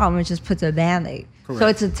the problem. It just puts a Band-Aid. Correct. So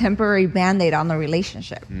it's a temporary Band-Aid on the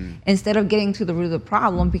relationship instead of getting to the root of the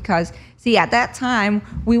problem. Because see, at that time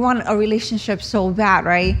we want a relationship so bad,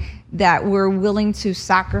 right, that we're willing to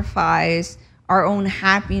sacrifice our own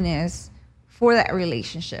happiness for that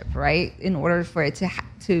relationship, right, in order for it to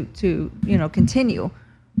continue,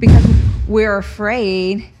 because we're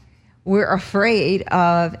afraid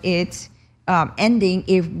of it ending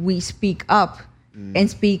if we speak up and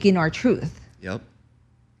speak in our truth. Yep.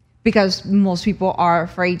 Because most people are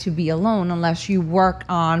afraid to be alone unless you work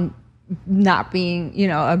on not being,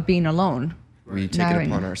 being alone. We take it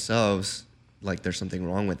upon ourselves like there's something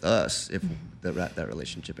wrong with us if that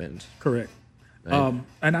relationship ends. Correct. Right.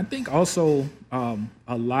 And I think also a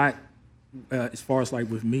lot, as far as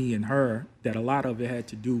like with me and her, that a lot of it had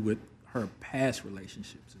to do with her past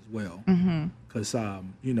relationships as well. Because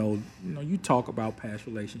you talk about past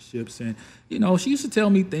relationships, and she used to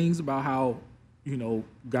tell me things about how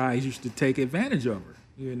guys used to take advantage of her.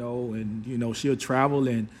 And she'll travel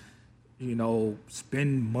and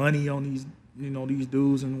spend money on these these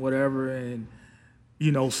dudes and whatever, and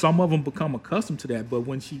some of them become accustomed to that. But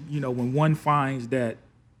when when one finds that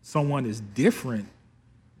someone is different,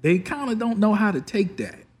 they kind of don't know how to take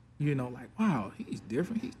that. Like, wow, he's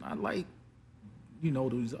different. He's not like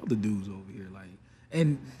these other dudes over here. Like,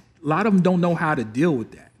 and a lot of them don't know how to deal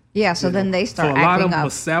with that. Yeah, so then they start So a lot acting of them up.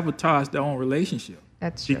 will sabotage their own relationship.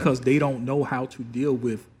 That's true. Because they don't know how to deal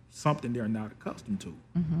with something they're not accustomed to.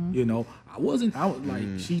 I was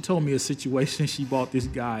like, she told me a situation. She bought this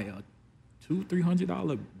guy a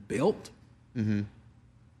 $200-$300 belt. I'm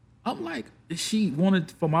like, she wanted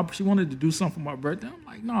to do something for my birthday. I'm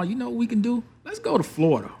like, no, what we can do? Let's go to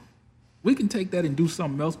Florida. We can take that and do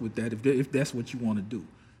something else with that if that's what you want to do.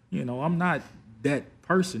 I'm not that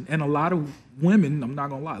person, and a lot of women, I'm not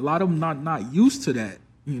gonna lie, a lot of them not used to that.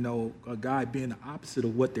 A guy being the opposite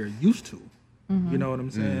of what they're used to. You know what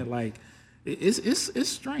I'm saying? Like, it's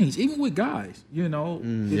strange, even with guys. We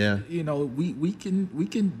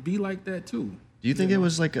can be like that too. Do you think it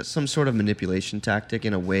was like some sort of manipulation tactic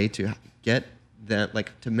in a way to get that,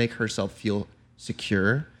 like, to make herself feel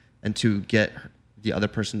secure and to get the other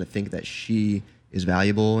person to think that she is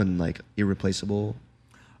valuable and like irreplaceable?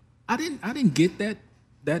 I didn't get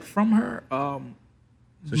that from her.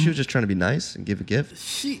 So she was just trying to be nice and give a gift?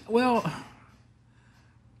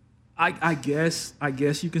 I guess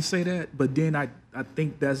you can say that, but then I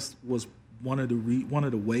think that was one of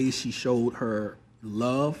the ways she showed her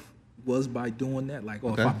love was by doing that. Like,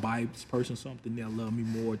 if I buy this person something, they'll love me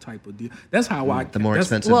more, type of deal. That's how the more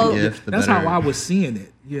expensive the gift, the that's better. how I was seeing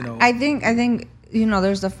it. I think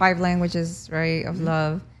there's the 5 languages, right, of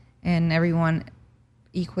love, and everyone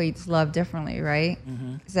equates love differently, right?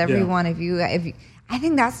 Because everyone, if you, I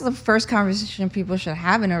think that's the first conversation people should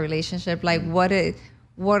have in a relationship. Like, what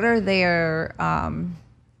are their,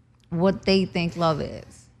 what they think love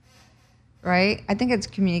is, right? I think it's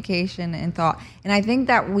communication and thought. And I think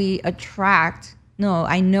that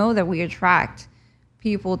I know that we attract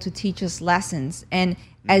people to teach us lessons. And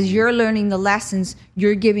as you're learning the lessons,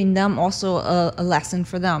 you're giving them also a lesson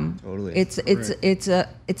for them. Totally. It's an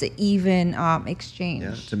even exchange.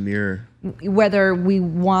 Yeah, it's a mirror. Whether we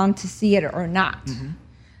want to see it or not.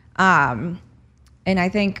 And I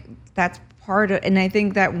think that's part of, and I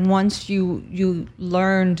think that once you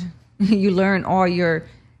learn all the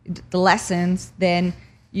lessons, then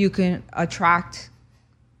you can attract,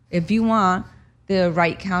 if you want, the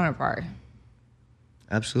right counterpart.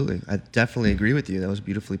 Absolutely. I definitely agree with you. That was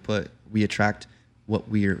beautifully put. We attract what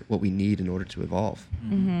we need in order to evolve.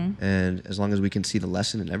 And as long as we can see the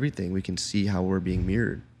lesson in everything, we can see how we're being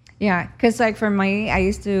mirrored. Yeah, because like for me, I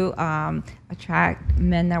used to attract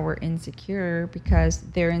men that were insecure because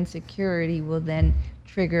their insecurity will then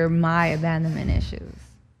trigger my abandonment issues.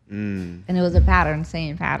 And it was a pattern,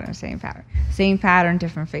 same pattern,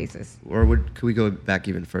 different faces. Or could we go back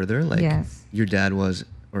even further? Like, yes. Your dad was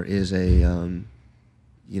or is a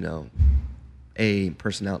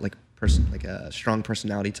personality, like a strong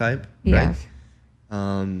personality type, Yes.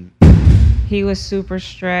 right? He was super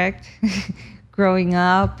strict growing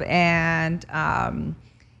up, and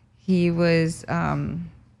he was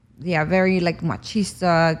very like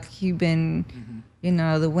machista, Cuban.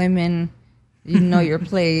 The women, your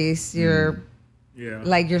place. You're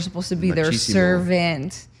like you're supposed to be their Machismo.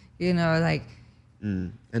 servant.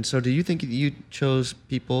 And so do you think you chose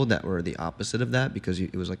people that were the opposite of that because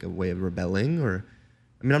it was like a way of rebelling? Or,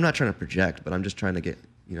 I mean, I'm not trying to project, but I'm just trying to get,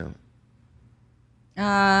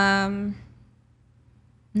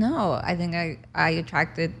 No, I think I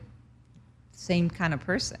attracted the same kind of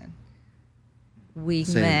person. Weak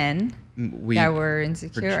men that were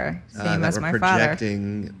insecure, same as my father.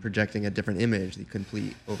 Projecting a different image, the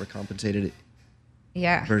complete overcompensated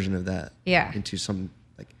version of that into some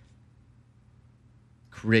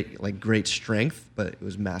great strength, but it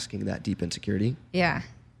was masking that deep insecurity. Yeah.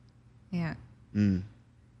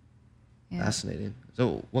 Fascinating.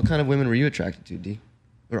 So what kind of women were you attracted to, D?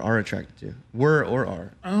 Or are attracted to? Were or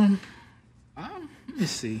are? Let me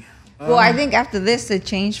see. Well, I think after this, it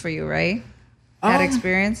changed for you, right? That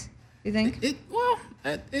experience, you think?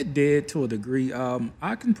 It did to a degree.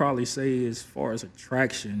 I can probably say as far as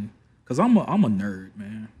attraction, because I'm a nerd,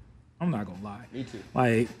 man. I'm not gonna lie. Me too.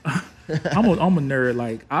 Like, I'm a nerd.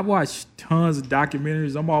 Like, I watch tons of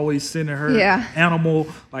documentaries. I'm always sending her Animal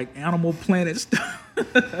Planet stuff.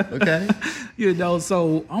 Okay.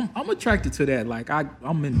 So I'm attracted to that. Like,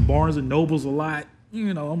 I'm in Barnes and Nobles a lot.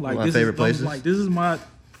 I'm like, this is my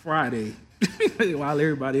Friday, while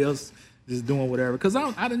everybody else is doing whatever. Because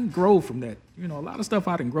I didn't grow from that. A lot of stuff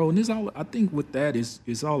I didn't grow, and I think with that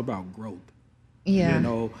it's all about growth. Yeah.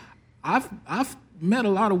 I've met a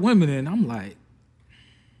lot of women, and I'm like,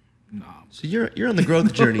 Nah. So you're on the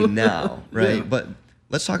growth journey now, right? Yeah. But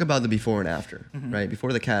let's talk about the before and after, right?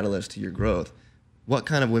 Before the catalyst to your growth, what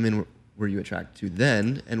kind of women were you attracted to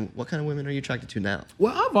then, and what kind of women are you attracted to now?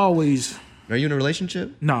 Well, I've always. Are you in a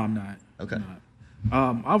relationship? No, I'm not. Okay. I'm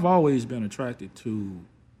not. I've always been attracted to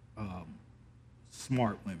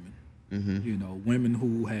smart women. You know, women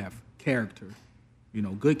who have character. You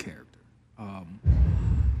know, good character.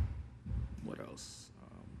 What else?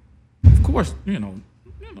 Of course, you know,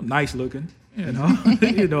 nice looking. You know,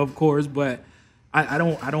 you know, of course, but I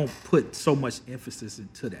don't put so much emphasis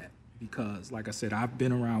into that because, like I said, I've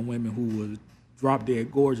been around women who were drop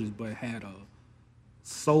dead gorgeous but had a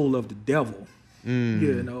soul of the devil.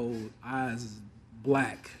 You know, eyes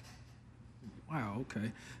black. Wow,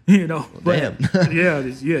 okay. You know, but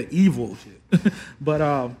yeah, evil shit.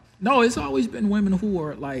 But no, it's always been women who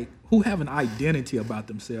are like who have an identity about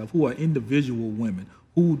themselves, who are individual women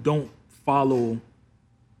who don't follow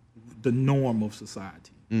the norm of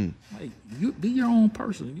society. Like you be your own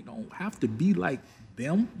person. You don't have to be like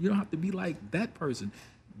them. You don't have to be like that person.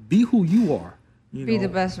 Be who you are. You Be know, the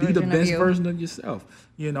best be the version of best you. version of yourself.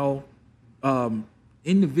 You know,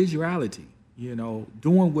 individuality. You know,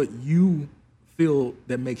 doing what you feel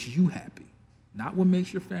that makes you happy, not what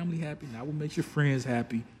makes your family happy, not what makes your friends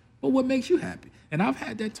happy, but what makes you happy. And I've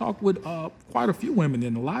had that talk with quite a few women,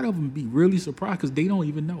 and a lot of them be really surprised because they don't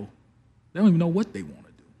even know. They don't even know what they want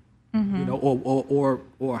to do, you know,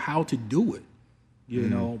 or how to do it, you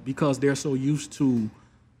know, because they're so used to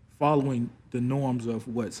following the norms of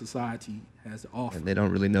what society has to offer. And they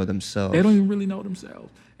don't really know themselves. They don't even really know themselves.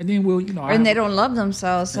 And then, well, you know, And they don't love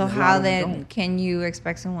themselves, so And a lot how of them then don't. can you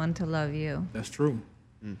expect someone to love you? That's true.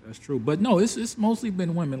 That's true. But no, it's mostly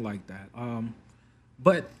been women like that.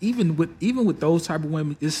 But even with those type of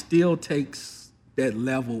women, it still takes that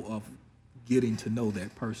level of getting to know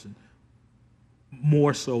that person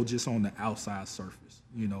more so just on the outside surface.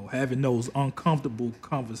 You know, having those uncomfortable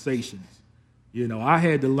conversations. You know, I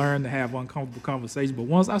had to learn to have uncomfortable conversations, but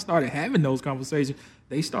once I started having those conversations,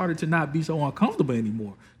 they started to not be so uncomfortable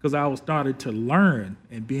anymore because I was started to learn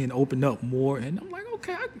and being opened up more. And I'm like,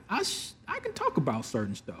 okay, I can talk about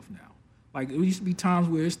certain stuff now. Like, it used to be times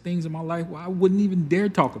where there's things in my life where I wouldn't even dare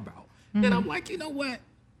talk about. And I'm like, you know what?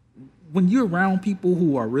 When you're around people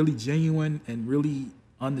who are really genuine and really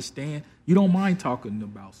understand, you don't mind talking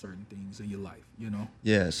about certain things in your life, you know?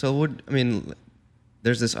 Yeah. So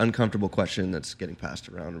there's this uncomfortable question that's getting passed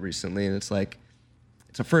around recently, and it's like,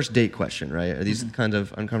 it's a first date question, right? Are these the kind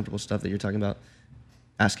of uncomfortable stuff that you're talking about?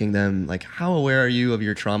 Asking them, like, how aware are you of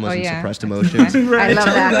your traumas and suppressed emotions? I And love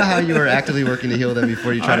tell them about that. how you are actively working to heal them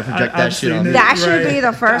before you try to project that I've shit seen on it. them. That should Right. be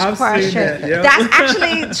the first I've seen question. that, yeah. That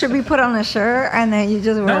actually should be put on a shirt, and then you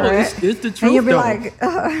just wear No, it. it's the truth, and you'll be though. like,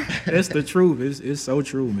 It's the truth. It's so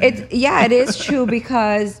true, man. it is true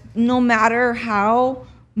because no matter how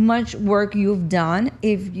much work you've done,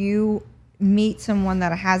 if you meet someone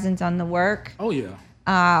that hasn't done the work, oh, yeah.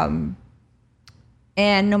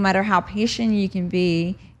 and no matter how patient you can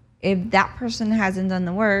be, if that person hasn't done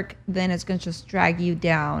the work, then it's going to just drag you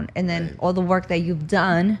down. And then Right. all the work that you've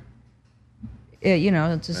done, it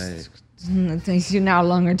just takes you now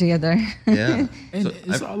longer together. Yeah. And So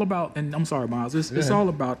it's all about, and I'm sorry, Miles, it's ahead. all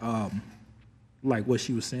about, like what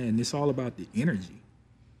she was saying, it's all about the energy.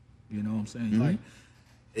 You know what I'm saying? Like,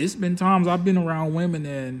 it's been times I've been around women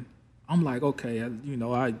and I'm like, okay,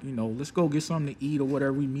 let's go get something to eat or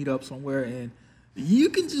whatever. We meet up somewhere, and you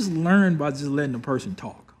can just learn by just letting the person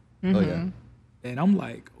talk. Oh yeah. And I'm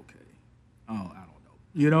like, okay, I don't know.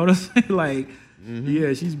 You know what I'm saying? Like,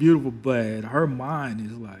 yeah, she's beautiful, but her mind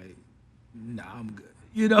is like, nah, I'm good.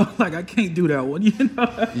 You know, like I can't do that one. You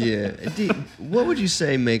know? Yeah. What would you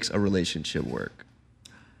say makes a relationship work?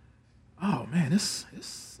 Oh man, it's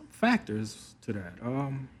some factors to that.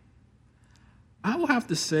 I will have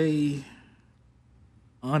to say,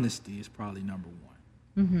 honesty is probably number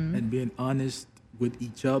one, and being honest with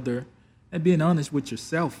each other. And being honest with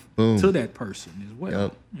yourself Boom. to that person as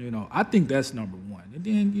well. Yep. You know, I think that's number one. And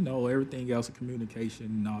then, everything else, communication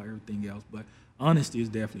and everything else. But honesty is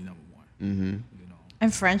definitely number one. Mm-hmm. You know.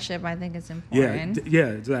 And friendship, I think it's Yeah, important. yeah,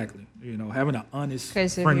 exactly. having an honest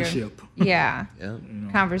 'Cause if you're- friendship. Yeah. Yeah.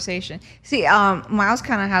 Conversation. See, Miles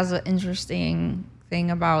kind of has an interesting thing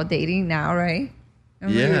about dating now, right?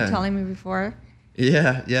 Remember you Yeah. were telling me before?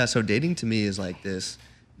 Yeah. So dating to me is like this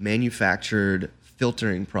manufactured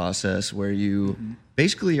filtering process where you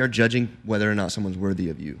basically are judging whether or not someone's worthy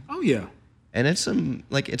of you. Oh yeah. And it's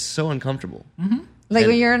it's so uncomfortable. Like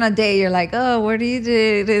And- when you're on a date, you're like, oh, what do you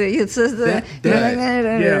do? It's just That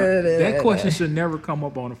question should never come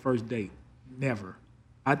up on a first date. Never.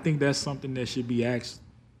 I think that's something that should be asked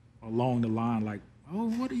along the line, like, Oh,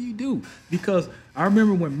 what do you do? Because I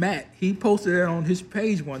remember when Matt, he posted that on his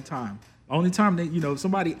page one time. Only time that, if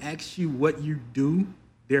somebody asks you what you do,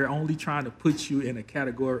 they're only trying to put you in a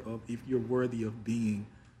category of if you're worthy of being,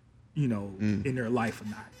 in their life or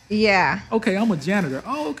not. Yeah. Okay, I'm a janitor.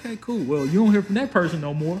 Oh, okay, cool. Well, you don't hear from that person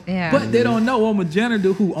no more. Yeah. But they don't know I'm a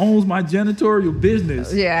janitor who owns my janitorial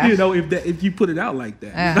business. Yeah. If you put it out like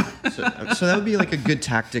that. Yeah. So that would be like a good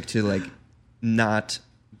tactic to like not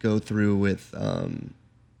go through with,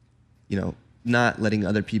 not letting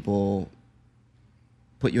other people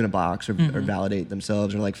put you in a box or validate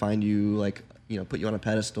themselves or like find you like, put you on a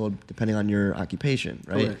pedestal depending on your occupation,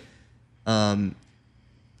 right?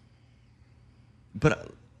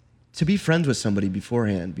 But to be friends with somebody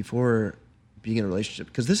beforehand, before being in a relationship,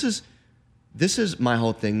 because this is my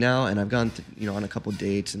whole thing now, and I've gone on a couple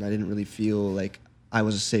dates, and I didn't really feel like I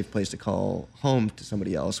was a safe place to call home to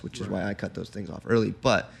somebody else, which is why I cut those things off early.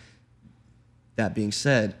 But that being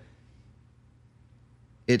said,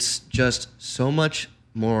 it's just so much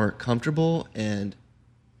more comfortable, and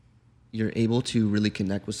you're able to really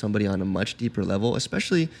connect with somebody on a much deeper level,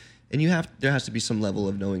 especially. And there has to be some level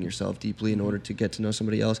of knowing yourself deeply in order to get to know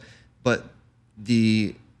somebody else. But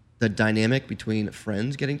the dynamic between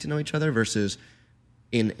friends getting to know each other versus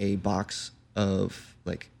in a box of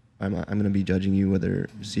like, I'm going to be judging you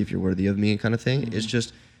see if you're worthy of me kind of thing, is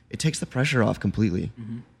just, it takes the pressure off completely.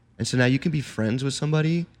 And so now you can be friends with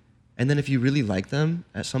somebody, and then if you really like them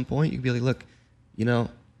at some point, you can be like, look, I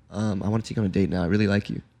want to take you on a date now. I really like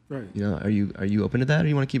you. Right. Are you open to that, or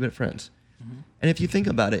you want to keep it friends? And if you think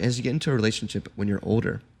about it, as you get into a relationship when you're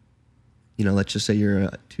older, let's just say you're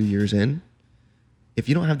 2 years in, if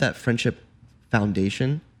you don't have that friendship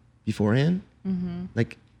foundation beforehand,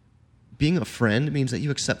 like being a friend means that you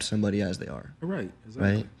accept somebody as they are. Right,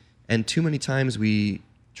 exactly. Right? And too many times we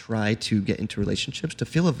try to get into relationships to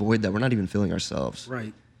fill a void that we're not even filling ourselves.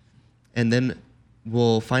 Right. And then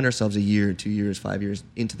we'll find ourselves a year, 2 years, 5 years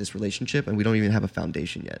into this relationship, and we don't even have a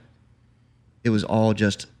foundation yet. It was all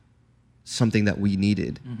just something that we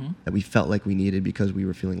needed, that we felt like we needed because we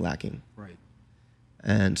were feeling lacking. Right.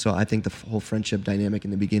 And so I think the whole friendship dynamic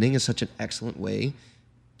in the beginning is such an excellent way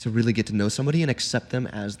to really get to know somebody and accept them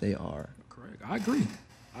as they are. Correct. I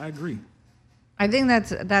agree. I think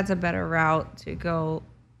that's a better route to go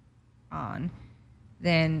on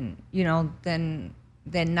than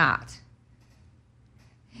not.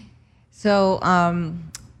 So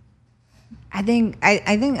I think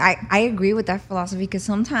I agree with that philosophy, because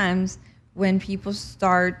sometimes when people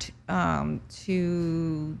start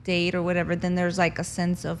to date or whatever, then there's like a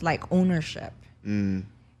sense of like ownership, and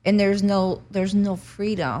there's no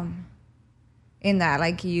freedom in that.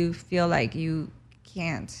 Like you feel like you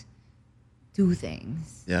can't do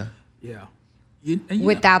things Yeah.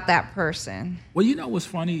 without that person. Well, what's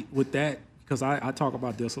funny with that, because I talk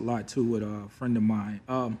about this a lot too with a friend of mine.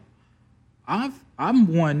 I'm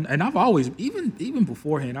one, and I've always, even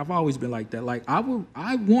beforehand, I've always been like that. Like I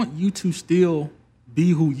want you to still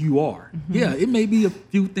be who you are. Yeah, it may be a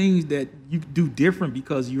few things that you do different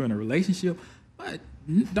because you're in a relationship, but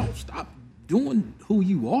don't stop doing who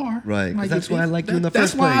you are. Right. Like, that's why I like you in the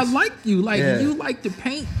first place. That's why I place. like you. Like you like to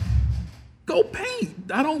paint. Go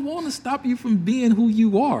paint. I don't want to stop you from being who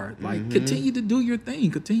you are. Like continue to do your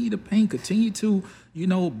thing. Continue to paint. Continue to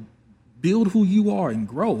build who you are and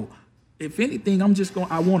grow. If anything, I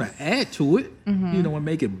want to add to it, and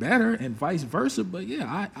make it better, and vice versa. But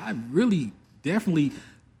yeah, I really definitely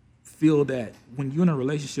feel that when you're in a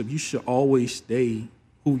relationship, you should always stay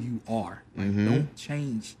who you are. Like don't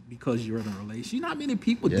change because you're in a relationship. You know how many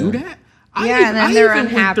people do that? And then they're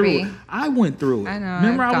unhappy. I went through it. I know.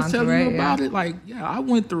 Remember, I've I was gone telling through you it, about it. Like, yeah, I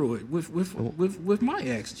went through it with my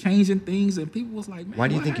ex, changing things, and people was like, "Man, Why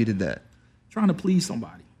do you think you did that? Trying to please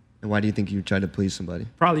somebody." And why do you think you tried to please somebody?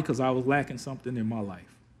 Probably because I was lacking something in my life.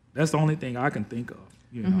 That's the only thing I can think of.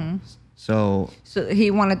 So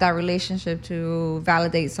he wanted that relationship to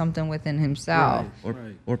validate something within himself.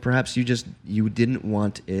 or perhaps you didn't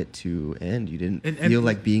want it to end. You didn't feel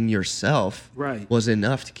like being yourself was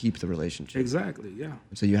enough to keep the relationship. Exactly, yeah.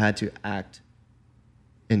 And so you had to act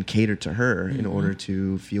and cater to her in order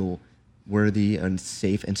to feel worthy and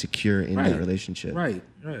safe and secure in that relationship. Right,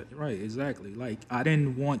 exactly. Like I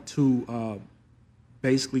didn't want to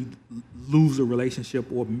basically lose a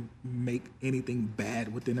relationship or make anything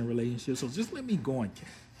bad within a relationship. So just let me go and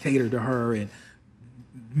cater to her and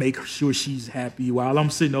make sure she's happy while I'm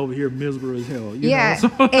sitting over here miserable as hell. You Yeah. know?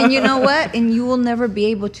 So- And you know what? And you will never be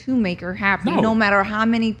able to make her happy, No. no matter how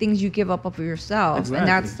many things you give up of yourself. Exactly. And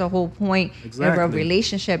that's the whole point of a Exactly.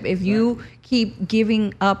 relationship. If you keep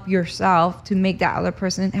giving up yourself to make that other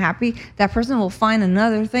person happy, that person will find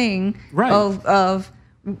another thing Right. of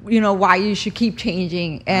why you should keep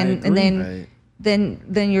changing. And agree. then Right.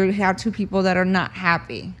 then you have two people that are not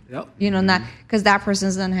happy. Yep. Not because that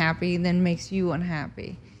person's unhappy, then makes you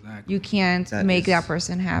unhappy. Exactly. You can't That make is- that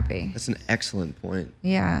person happy. That's an excellent point.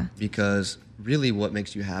 Yeah. Because really what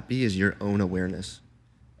makes you happy is your own awareness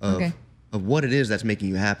of, Okay. of what it is that's making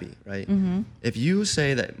you happy, right? If you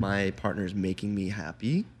say that my partner is making me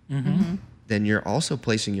happy, then you're also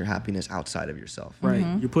placing your happiness outside of yourself. Right.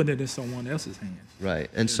 You're putting it in someone else's hands. Right.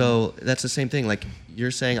 And so that's the same thing. Like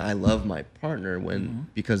you're saying I love my partner when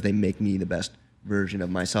because they make me the best version of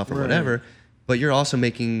myself or Right. whatever, but you're also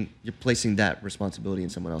you're placing that responsibility in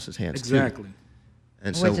someone else's hands Exactly. too.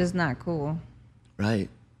 And so Which is not cool. right.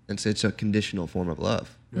 And so it's a conditional form of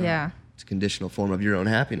love. Yeah. It's a conditional form of your own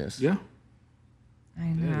happiness. Yeah. I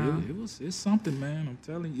Yeah, know. it's something, man. I'm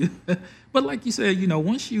telling you. But like you said,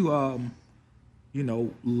 once you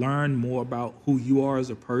learn more about who you are as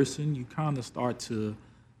a person, you kind of start to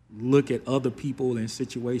look at other people and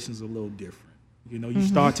situations a little different. You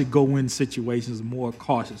start to go in situations more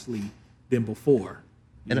cautiously than before.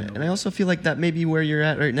 And I also feel like that may be where you're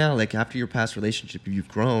at right now. Like after your past relationship, you've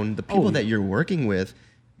grown. The people yeah. that you're working with,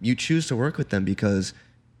 you choose to work with them because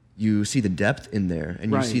you see the depth in there,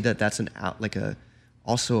 and you Right. see that that's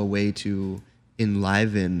also a way to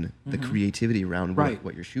enliven the creativity around Right.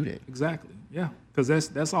 what you're shooting. Exactly. Yeah. Because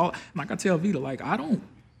that's all. Like I tell Vita, like I don't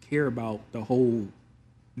care about the whole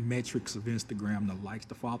metrics of Instagram, the likes,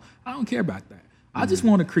 the follow. I don't care about that. I just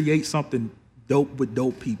want to create something dope with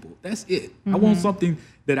dope people. That's it. I want something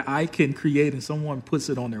that I can create and someone puts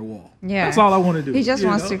it on their wall. Yeah. That's all I want to do. He just you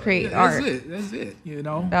wants know? to create Yeah, art. That's it.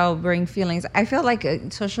 That'll bring feelings. I feel like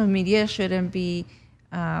social media shouldn't be,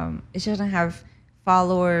 it shouldn't have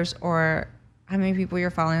followers or how many people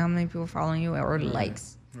you're following, how many people are following you, or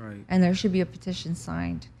likes. Right. And there should be a petition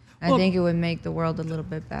signed. I Well- think it would make the world a little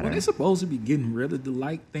bit better. Well, they're supposed to be getting rid of the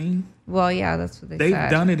like thing. Well, yeah, that's what They've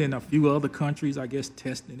said. done it in a few other countries, I guess,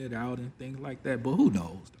 testing it out and things like that. But who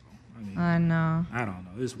knows, though? I mean, I know. I don't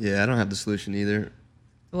know. It's Yeah, I don't have the solution either.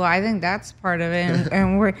 Well, I think that's part of it,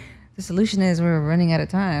 and the solution is we're running out of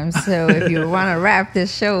time. So if you want to wrap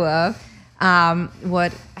this show up,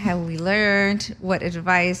 what have we learned? What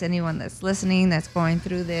advice anyone that's listening, that's going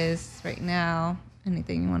through this right now?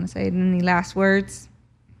 Anything you want to say? Any last words?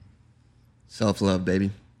 Self-love,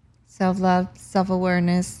 baby. Self-love,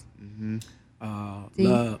 self-awareness.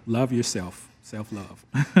 love yourself, self-love.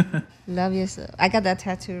 Love yourself. I got that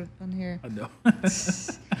tattooed on here. I know.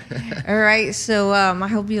 All right, so I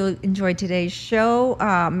hope you enjoyed today's show.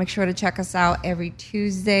 Make sure to check us out every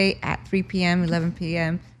Tuesday at 3 p.m., 11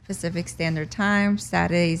 p.m. Pacific Standard Time,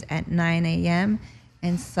 Saturdays at 9 a.m.,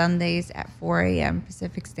 and Sundays at 4 a.m.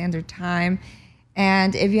 Pacific Standard Time.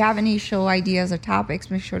 And if you have any show ideas or topics,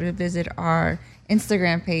 make sure to visit our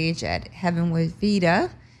Instagram page at Heaven with Vita.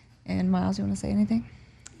 And Miles, you want to say anything?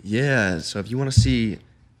 Yeah, so if you want to see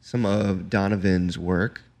some of Donovan's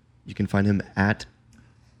work, you can find him at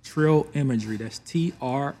Trill Imagery. That's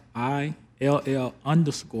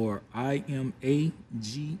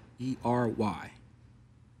TRILL_IMAGERY.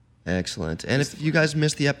 Excellent. And if you guys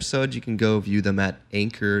missed the episode, you can go view them at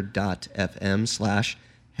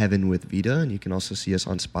anchor.fm/Heaven with Vita. And you can also see us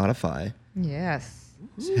on Spotify. Yes.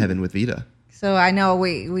 It's Heaven with Vita. So I know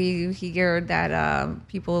we hear that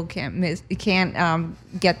people can't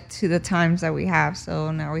get to the times that we have.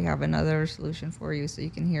 So now we have another solution for you, so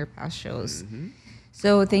you can hear past shows.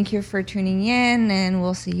 So thank you for tuning in, and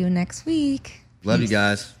we'll see you next week. Love you Peace.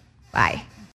 guys. Bye.